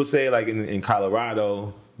 people say like in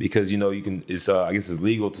Colorado, because you know you can. It's I guess it's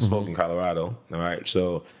legal to smoke in Colorado. All right.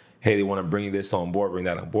 So hey, they want to bring this on board, bring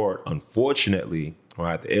that on board. Unfortunately, all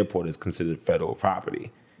right, the airport is considered federal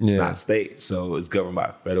property, not state. So it's governed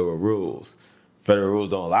by federal rules. Federal rules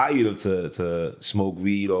don't allow you to smoke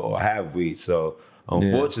weed or have weed. So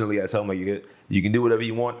unfortunately, I tell them like you can do whatever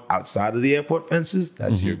you want outside of the airport fences.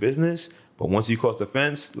 That's your business. But once you cross the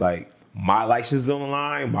fence, like my license is on the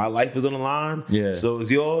line, my life is on the line. Yeah. So is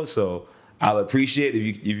yours. So I'll appreciate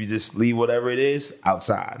if you just leave whatever it is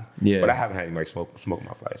outside. Yeah. But I haven't had anybody smoke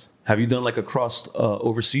my flights. Have you done like a cross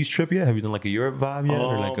overseas trip yet? Have you done like a Europe vibe yet?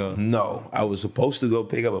 Or like a... No. I was supposed to go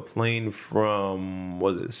pick up a plane from,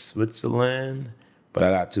 was it Switzerland? But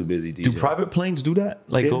I got too busy DJing. Do private planes do that?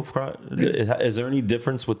 Like go for, is there any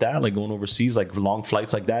difference with that? Like going overseas, like long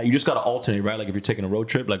flights like that? You just got to alternate, right? Like if you're taking a road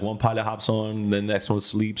trip, like one pilot hops on, then the next one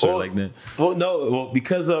sleeps or like that. Well, no. Well,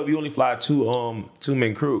 because we only fly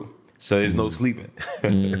two-man crew. So there's no sleeping.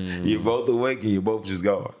 You're both awake and you're both just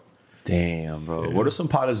going. Damn, bro. Yeah. What are some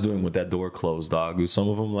pilots doing with that door closed, dog? Some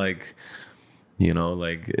of them like, you know,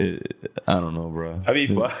 like, I don't know, bro. I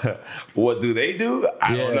mean, what do they do?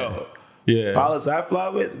 I don't know. Yeah. Pilots I fly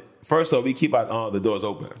with, first off, we keep the doors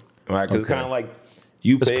open, right? Because it's kind of like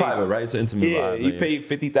it's private, right? It's an intimate vibe. You pay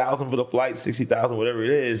 $50,000 for the flight, $60,000, whatever it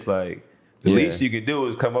is, like. The least you can do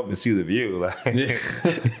is come up and see the view. Like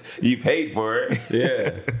you paid for it.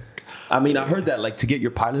 Yeah. I mean, I heard that like to get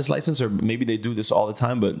your pilot's license, or maybe they do this all the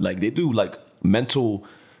time, but like they do like mental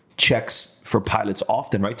checks for pilots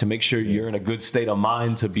often, right? To make sure you're in a good state of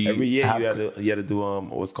mind to be. Every year you had to do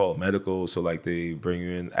what's called medical. So like they bring you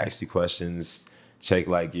in, ask you questions, check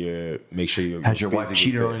like make sure you're. Has your wife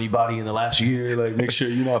cheated on anybody in the last year? Like make sure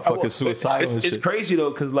you're not fucking suicidal. It's crazy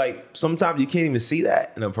though, because like sometimes you can't even see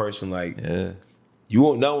that in a person. Like you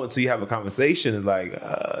won't know until you have a conversation. It's like,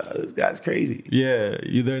 this guy's crazy. Yeah,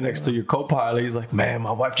 you're there next to your co-pilot. He's like, man,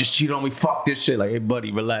 my wife just cheated on me. Fuck this shit. Like, hey, buddy,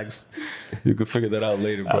 relax. You can figure that out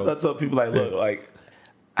later, bro. I tell people, like, look, like,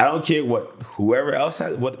 I don't care what whoever else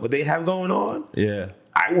has, what they have going on. Yeah.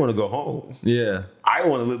 I want to go home. Yeah. I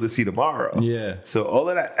want to live to see tomorrow. Yeah. So all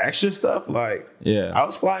of that extra stuff, like, I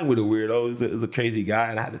was flying with a weirdo. He was a crazy guy.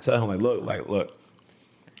 And I had to tell him, look,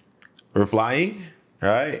 we're flying,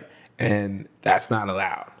 right? And that's not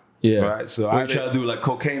allowed. Yeah. Right. So I try to do like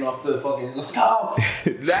cocaine off the fucking. Let's go.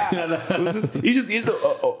 He's just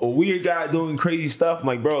a weird guy doing crazy stuff. I'm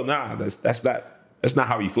like, bro, nah, that's not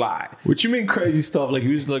how you fly. What you mean crazy stuff? Like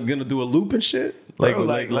he was like gonna do a loop and shit? Like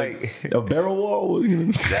a barrel wall?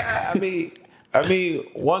 Nah, I mean,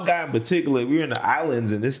 one guy in particular. We were in the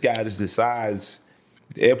islands, and this guy just decides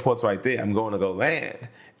the airport's right there. I'm going to go land,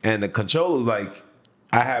 and the controller's like,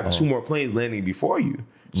 I have two more planes landing before you.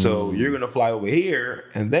 So you're going to fly over here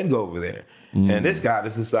and then go over there. And this guy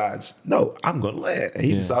just decides, no, I'm going to land. And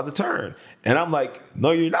he decides to turn. And I'm like,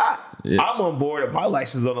 no, you're not. Yeah. I'm on board and my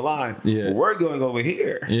license is on the line. Yeah. We're going over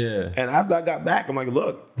here. Yeah. And after I got back, I'm like,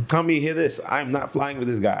 look, come me hear this. I'm not flying with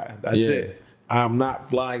this guy. That's it. I'm not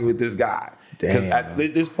flying with this guy. Because at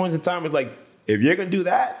this point in time, it's like, if you're going to do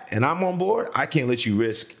that and I'm on board, I can't let you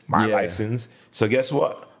risk my license. So guess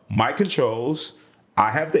what? My controls, I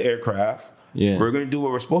have the aircraft. Yeah. We're going to do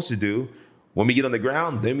what we're supposed to do. When we get on the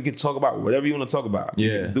ground, then we can talk about whatever you want to talk about.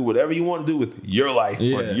 Yeah. You can do whatever you want to do with your life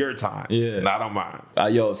on your time. Yeah. Not on mine.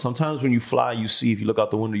 Yo, sometimes when you fly, you see, if you look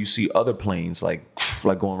out the window, you see other planes like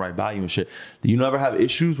going right by you and shit. Do you never have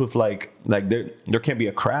issues with like there can't be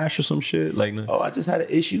a crash or some shit? Like, no? Oh, I just had an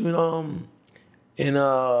issue in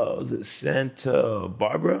was it Santa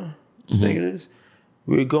Barbara? I think it is.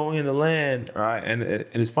 We were going in to land, right? And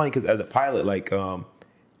it's funny because as a pilot, like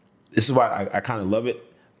this is why I kind of love it.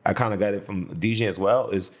 I kind of got it from DJing as well.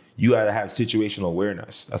 Is you got to have situational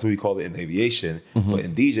awareness. That's what we call it in aviation. But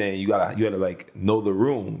in DJing, you gotta like know the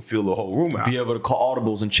room, feel the whole room out. Be able to call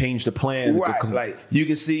audibles and change the plan. Right, like you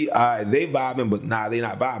can see, they vibing, but they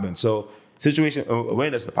not vibing. So situation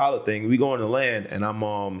awareness, the pilot thing. We go on the land, and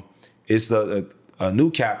I'm it's a new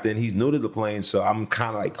captain. He's new to the plane, so I'm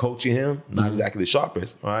kind of like coaching him. Not exactly the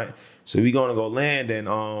sharpest, right? So we going to go land,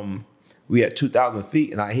 and we at 2,000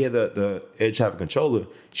 feet, and I hear the air traffic controller.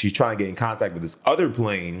 She's trying to get in contact with this other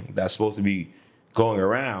plane that's supposed to be going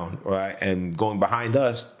around, right, and going behind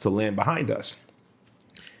us to land behind us.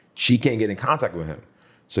 She can't get in contact with him.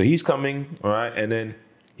 So he's coming, right, and then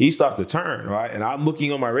he starts to turn, right, and I'm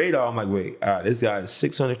looking on my radar. I'm like, wait, all right, this guy is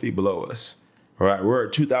 600 feet below us, all right? We're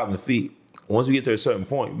at 2,000 feet. Once we get to a certain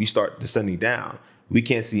point, we start descending down. We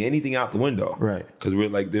can't see anything out the window, right? Because we're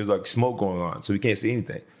like, there's like smoke going on, so we can't see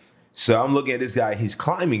anything. So I'm looking at this guy. He's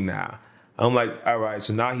climbing now. I'm like, all right.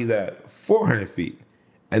 So now he's at 400 feet,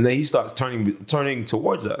 and then he starts turning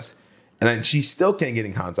towards us, and then she still can't get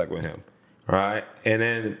in contact with him, right? And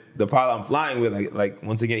then the pilot I'm flying with, like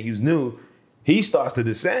once again, he's new. He starts to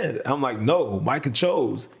descend. I'm like, no, my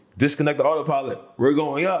controls, disconnect the autopilot. We're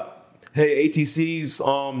going up. Hey, ATC's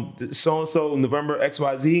so-and-so November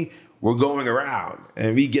XYZ, we're going around.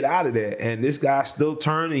 And we get out of there. And this guy's still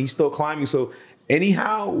turning, he's still climbing. So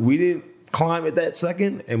anyhow, we didn't climb at that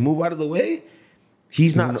second and move out of the way.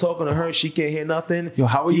 He's not talking to her. She can't hear nothing. Yo,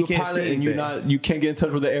 how are you a pilot and you can't get in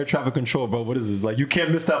touch with the air traffic control, bro? What is this? Like, you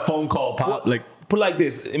can't miss that phone call, pop. Like, put it like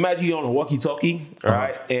this. Imagine you're on a walkie-talkie, all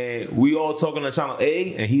right? And we all talking on channel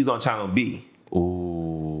A, and he's on channel B.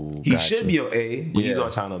 Ooh, he should be on A, but he's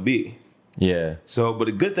on channel B. Yeah. So, but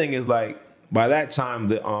the good thing is, like, by that time,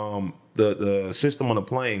 the system on the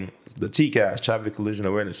plane, the TCAS, Traffic Collision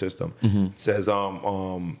Awareness System, says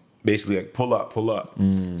basically like pull up.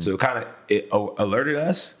 So it alerted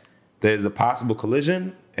us there's a possible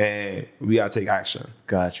collision and we gotta take action.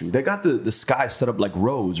 Got you. They got the sky set up like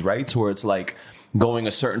roads, right? To where it's like going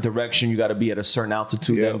a certain direction, you got to be at a certain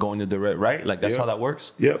altitude, then going the direct, right? Like that's how that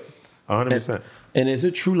works. Yep. 100%. And is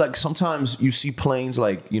it true, like sometimes you see planes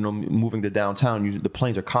like, you know, moving to downtown, the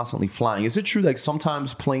planes are constantly flying. Is it true like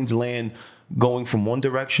sometimes planes land going from one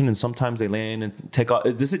direction and sometimes they land and take off?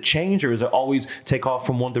 Does it change, or is it always take off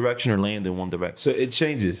from one direction or land in one direction? So it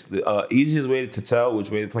changes. The easiest way to tell which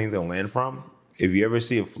way the plane's going to land from, if you ever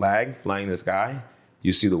see a flag flying in the sky,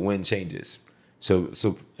 you see the wind changes.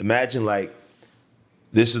 So imagine like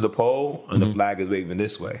this is the pole and the flag is waving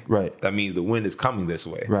this way. Right. That means the wind is coming this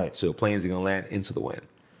way. Right. So planes are going to land into the wind.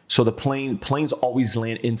 So the planes always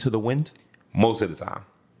land into the wind? Most of the time.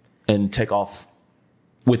 And take off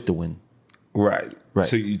with the wind? Right.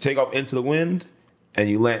 So you take off into the wind and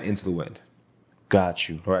you land into the wind. Got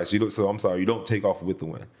you. All right. So you don't take off with the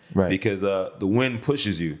wind. Right. Because the wind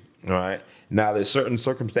pushes you. All right. Now there's certain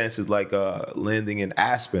circumstances like landing in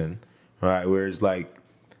Aspen, right, where it's like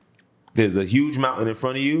there's a huge mountain in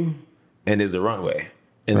front of you and there's a runway.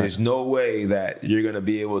 And there's no way that you're going to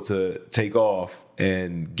be able to take off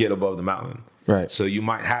and get above the mountain. Right. So you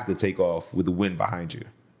might have to take off with the wind behind you.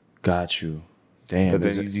 Got you. Damn. But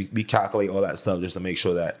then we calculate all that stuff just to make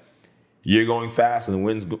sure that you're going fast and the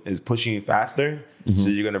wind is pushing you faster. So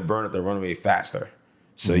you're going to burn up the runway faster.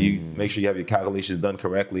 So you make sure you have your calculations done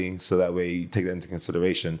correctly so that way you take that into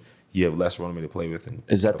consideration. You have less runway to play with.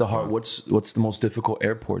 Is that the hard? What's the most difficult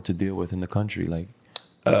airport to deal with in the country? Like,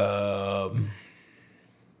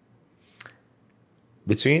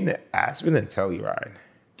 between the Aspen and Telluride.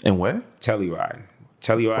 And where? Telluride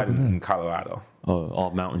in Colorado. Oh,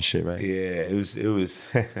 all mountain shit, right? Yeah, it was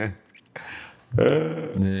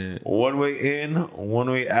one way in,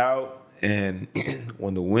 one way out. And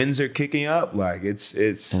when the winds are kicking up, like it's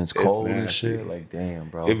cold nasty. and shit. Like, damn,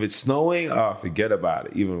 bro. If it's snowing, forget about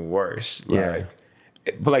it. Even worse. Yeah.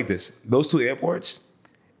 But like this, those two airports,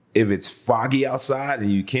 if it's foggy outside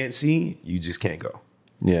and you can't see, you just can't go.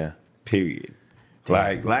 Yeah. Period. Damn.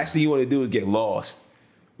 Like last thing you want to do is get lost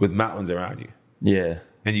with mountains around you. Yeah.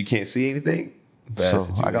 And you can't see anything. So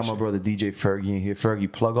I got my brother DJ Fergie in here.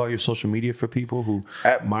 Fergie, plug all your social media for people who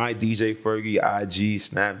at my DJ Fergie, IG,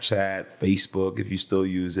 Snapchat, Facebook, if you still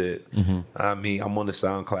use it. I mean, I'm on the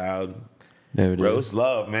SoundCloud. There it Bro, is. it's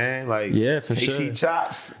love, man. Like, Yeah, for KC sure.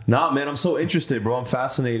 Chops. Nah, man, I'm so interested, bro. I'm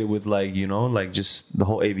fascinated with like, you know, like just the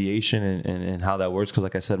whole aviation and how that works. Cause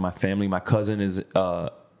like I said, my family, my cousin is, I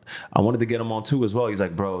wanted to get him on too as well. He's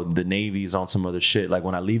like, bro, the Navy's on some other shit. Like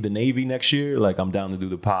when I leave the Navy next year, like I'm down to do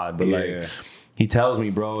the pod. But like he tells me,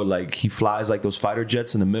 bro, like he flies like those fighter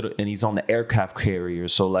jets in the middle and he's on the aircraft carrier.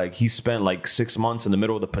 So like he spent like 6 months in the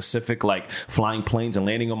middle of the Pacific, like flying planes and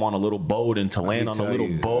landing them on a little boat. And to land on a little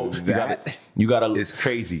boat, you gotta it's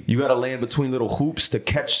crazy. You gotta land between little hoops to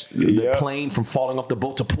catch the plane from falling off the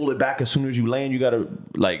boat, to pull it back as soon as you land. You gotta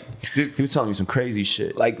like he was telling me some crazy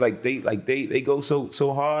shit. Like they go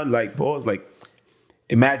so hard. Like, boys, like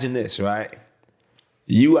imagine this, right?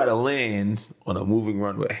 You gotta land on a moving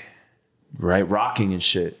runway. Right, rocking and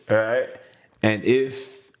shit. All right. And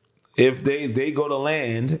if they go to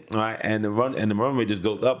land, right, and the runway just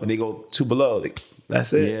goes up and they go 2 below,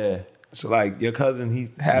 that's it. Yeah. So like your cousin, he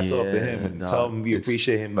hats off to him and tell him we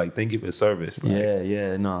appreciate him. Like, thank you for the service. Like,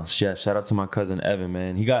 No, shout out to my cousin Evan,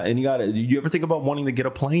 man. He got. Did you ever think about wanting to get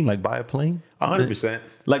a plane, like buy a plane? 100%.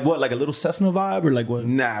 Like what? Like a little Cessna vibe, or like what?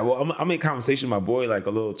 Nah, well, I'm in conversation with my boy, like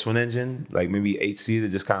a little twin engine, like maybe 8-seater,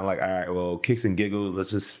 just kind of like, all right, well, kicks and giggles.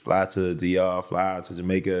 Let's just fly to DR, fly out to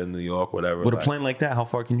Jamaica, New York, whatever. With a plane like that, how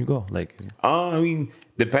far can you go? Like, I mean,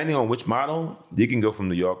 depending on which model, you can go from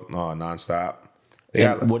New York nonstop.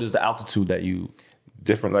 what is the altitude that you?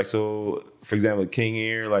 Different, like, so for example, King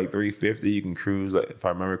Air, like 350, you can cruise, like, if I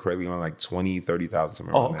remember correctly, on like 30,000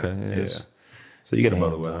 somewhere. Oh, okay. Yeah. So you get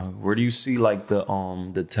above the weather. Where do you see like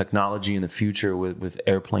the technology in the future with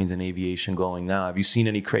airplanes and aviation going now? Have you seen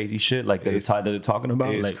any crazy shit like that they're talking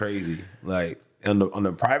about? It's like, crazy. Like on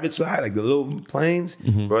the private side, like the little planes,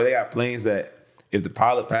 bro, they got planes that if the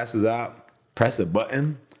pilot passes out, press a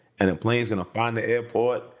button, and the plane's gonna find the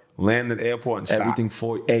airport, land at the airport, and stop. Everything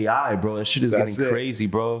for AI, bro. That shit is getting crazy,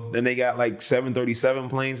 bro. Then they got like 737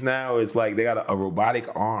 planes now. It's like they got a robotic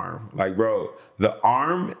arm. Like, bro, the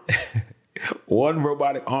arm, one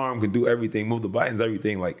robotic arm could do everything, move the buttons,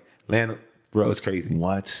 everything. Like, land, bro, it's crazy.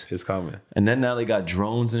 What? It's coming. And then now they got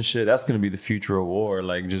drones and shit. That's gonna be the future of war.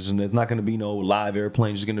 Like, just there's not gonna be no live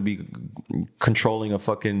airplane. Just gonna be controlling a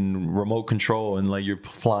fucking remote control, and like you're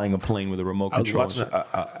flying a plane with a remote control. I was watching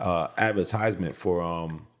an advertisement for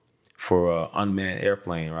an unmanned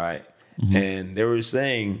airplane, right? And they were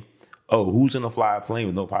saying, oh, who's gonna fly a plane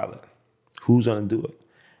with no pilot? Who's gonna do it?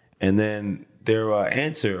 And then their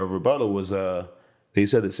answer or rebuttal was, they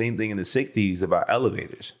said the same thing in the 60s about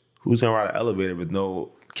elevators. Who's gonna ride an elevator with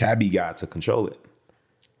no cabbie guy to control it?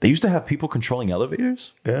 They used to have people controlling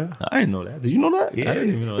elevators? Yeah. I didn't know that. Did you know that? Yeah. I didn't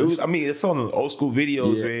even know that. It's on the old school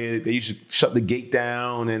videos where they used to shut the gate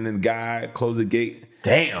down and then the guy close the gate.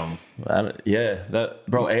 Damn.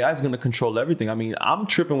 Bro, AI is going to control everything. I mean, I'm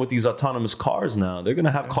tripping with these autonomous cars now. They're going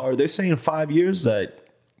to have cars. They're saying in 5 years that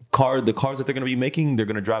the cars that they're going to be making, they're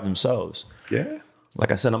going to drive themselves. Yeah. Like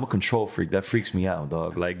I said, I'm a control freak. That freaks me out,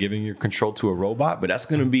 dog. Like giving your control to a robot, but that's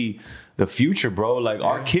going to be the future, bro. Like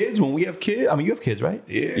our kids, when we have kids, I mean, you have kids, right?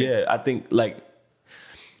 Yeah. Yeah. I think like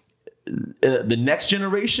the next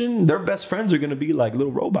generation, their best friends are going to be like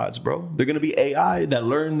little robots, bro. They're going to be AI that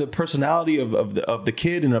learn the personality of the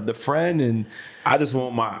kid and of the friend. And I just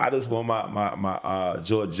want my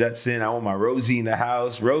George Jetson. I want my Rosie in the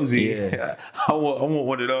house. Rosie, Yeah. I want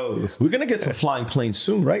one of those. we're going to get some flying planes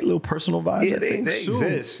soon, right? Little personal vibes. Yeah, I they think soon.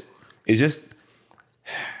 exist.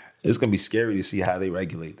 It's gonna be scary to see how they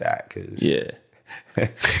regulate that, because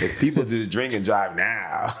if people just drink and drive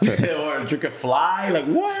now, or drink and fly, like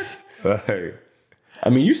what? Like, I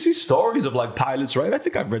mean, you see stories of like pilots, right? I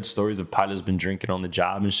think I've read stories of pilots been drinking on the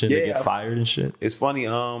job and shit. They get fired and shit. it's funny.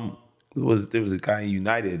 There was a guy in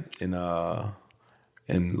United in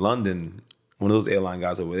London, one of those airline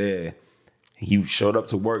guys over there. He showed up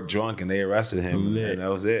to work drunk and they arrested him, and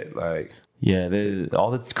that was it. Like, yeah,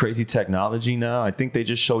 all the crazy technology now. I think they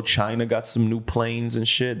just showed China got some new planes and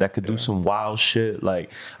shit that could do some wild shit.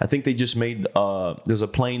 Like, I think they just made there's a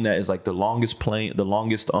plane that is like the longest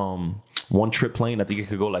one trip plane. I think it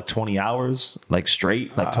could go like 20 hours, like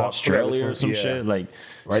straight, like to Australia or some shit. Like,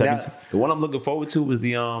 right now, the one I'm looking forward to is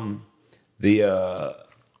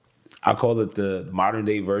I call it the modern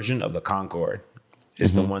day version of the Concorde.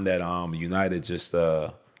 It's the one that United just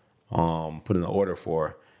put in the order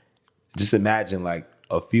for. Just imagine like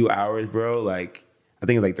a few hours, bro. Like, I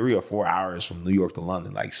think it's like 3 or 4 hours from New York to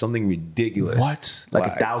London. Like something ridiculous. What? Like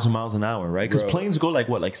 1,000 miles an hour, right? Because planes go like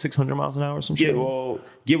what, like 600 miles an hour or some shit? Yeah, well,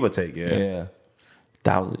 give or take, yeah.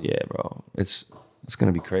 1,000. Yeah, bro. It's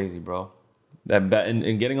gonna be crazy, bro.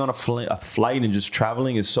 And getting on a flight and just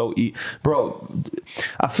traveling is so bro.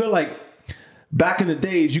 I feel like back in the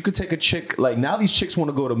days, you could take a chick. Like now, these chicks want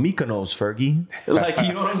to go to Mykonos, Fergie. Like,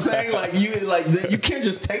 you know what I'm saying? You can't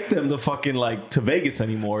just take them to fucking to Vegas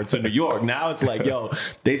anymore, to New York. Now it's like, yo,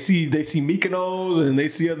 they see Mykonos and they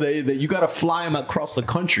see that you gotta fly them across the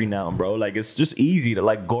country now, bro. Like it's just easy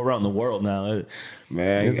to go around the world now.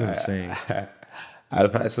 Man, it's insane.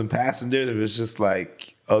 I've had some passengers. It was just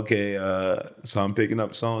like, okay, so I'm picking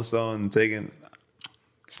up so and so and taking.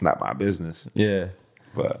 It's not my business. Yeah,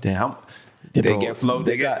 but damn. They get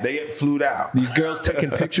flued out. These girls taking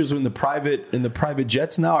pictures in the private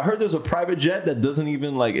jets now. I heard there's a private jet that doesn't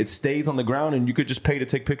even it stays on the ground and you could just pay to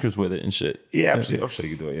take pictures with it and shit. Yeah, I'm sure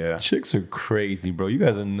you can do it. Yeah, chicks are crazy, bro. You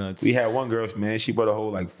guys are nuts. We had one girl, man. She bought a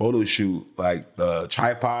whole photo shoot, the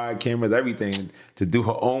tripod, cameras, everything to do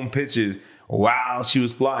her own pictures while she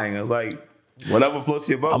was flying. I was like, whatever floats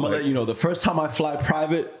your boat. I'm gonna let you know, the first time I fly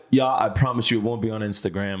private, y'all, I promise you it won't be on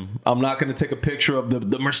Instagram. I'm not gonna take a picture of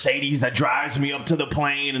the Mercedes that drives me up to the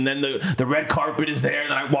plane and then the red carpet is there,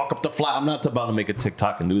 then I walk up the flight. I'm not about to make a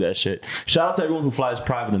TikTok and do that shit. Shout out to everyone who flies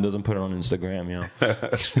private and doesn't put it on Instagram, yo.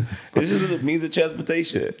 It's just a means of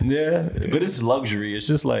transportation. Yeah, but it's luxury. It's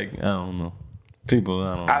just I don't know. People,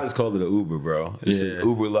 I don't know. I just call it an Uber, bro. It's an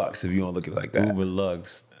Uber Lux if you want to look at it like that. Uber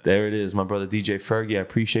Lux. There it is, my brother DJ Fergie. I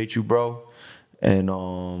appreciate you, bro. And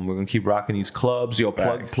we're gonna keep rocking these clubs. Yo,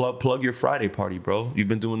 plug your Friday party, bro. You've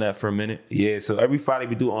been doing that for a minute. Yeah, so every Friday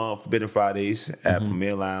we do Forbidden Fridays at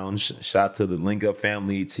Premier Lounge. Shout out to the Link Up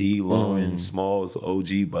family, T, Lauren, Smalls,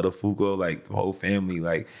 OG, Butterfugo, the whole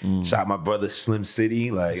family. Shout out my brother Slim City,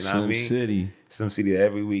 you know what I mean? Slim City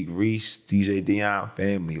every week. Reese, DJ Dion,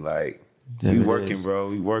 family, we working, bro.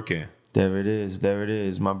 We working. There it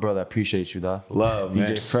is. My brother, I appreciate you, dog. Love,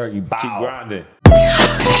 DJ Fergie, bow. Keep grinding.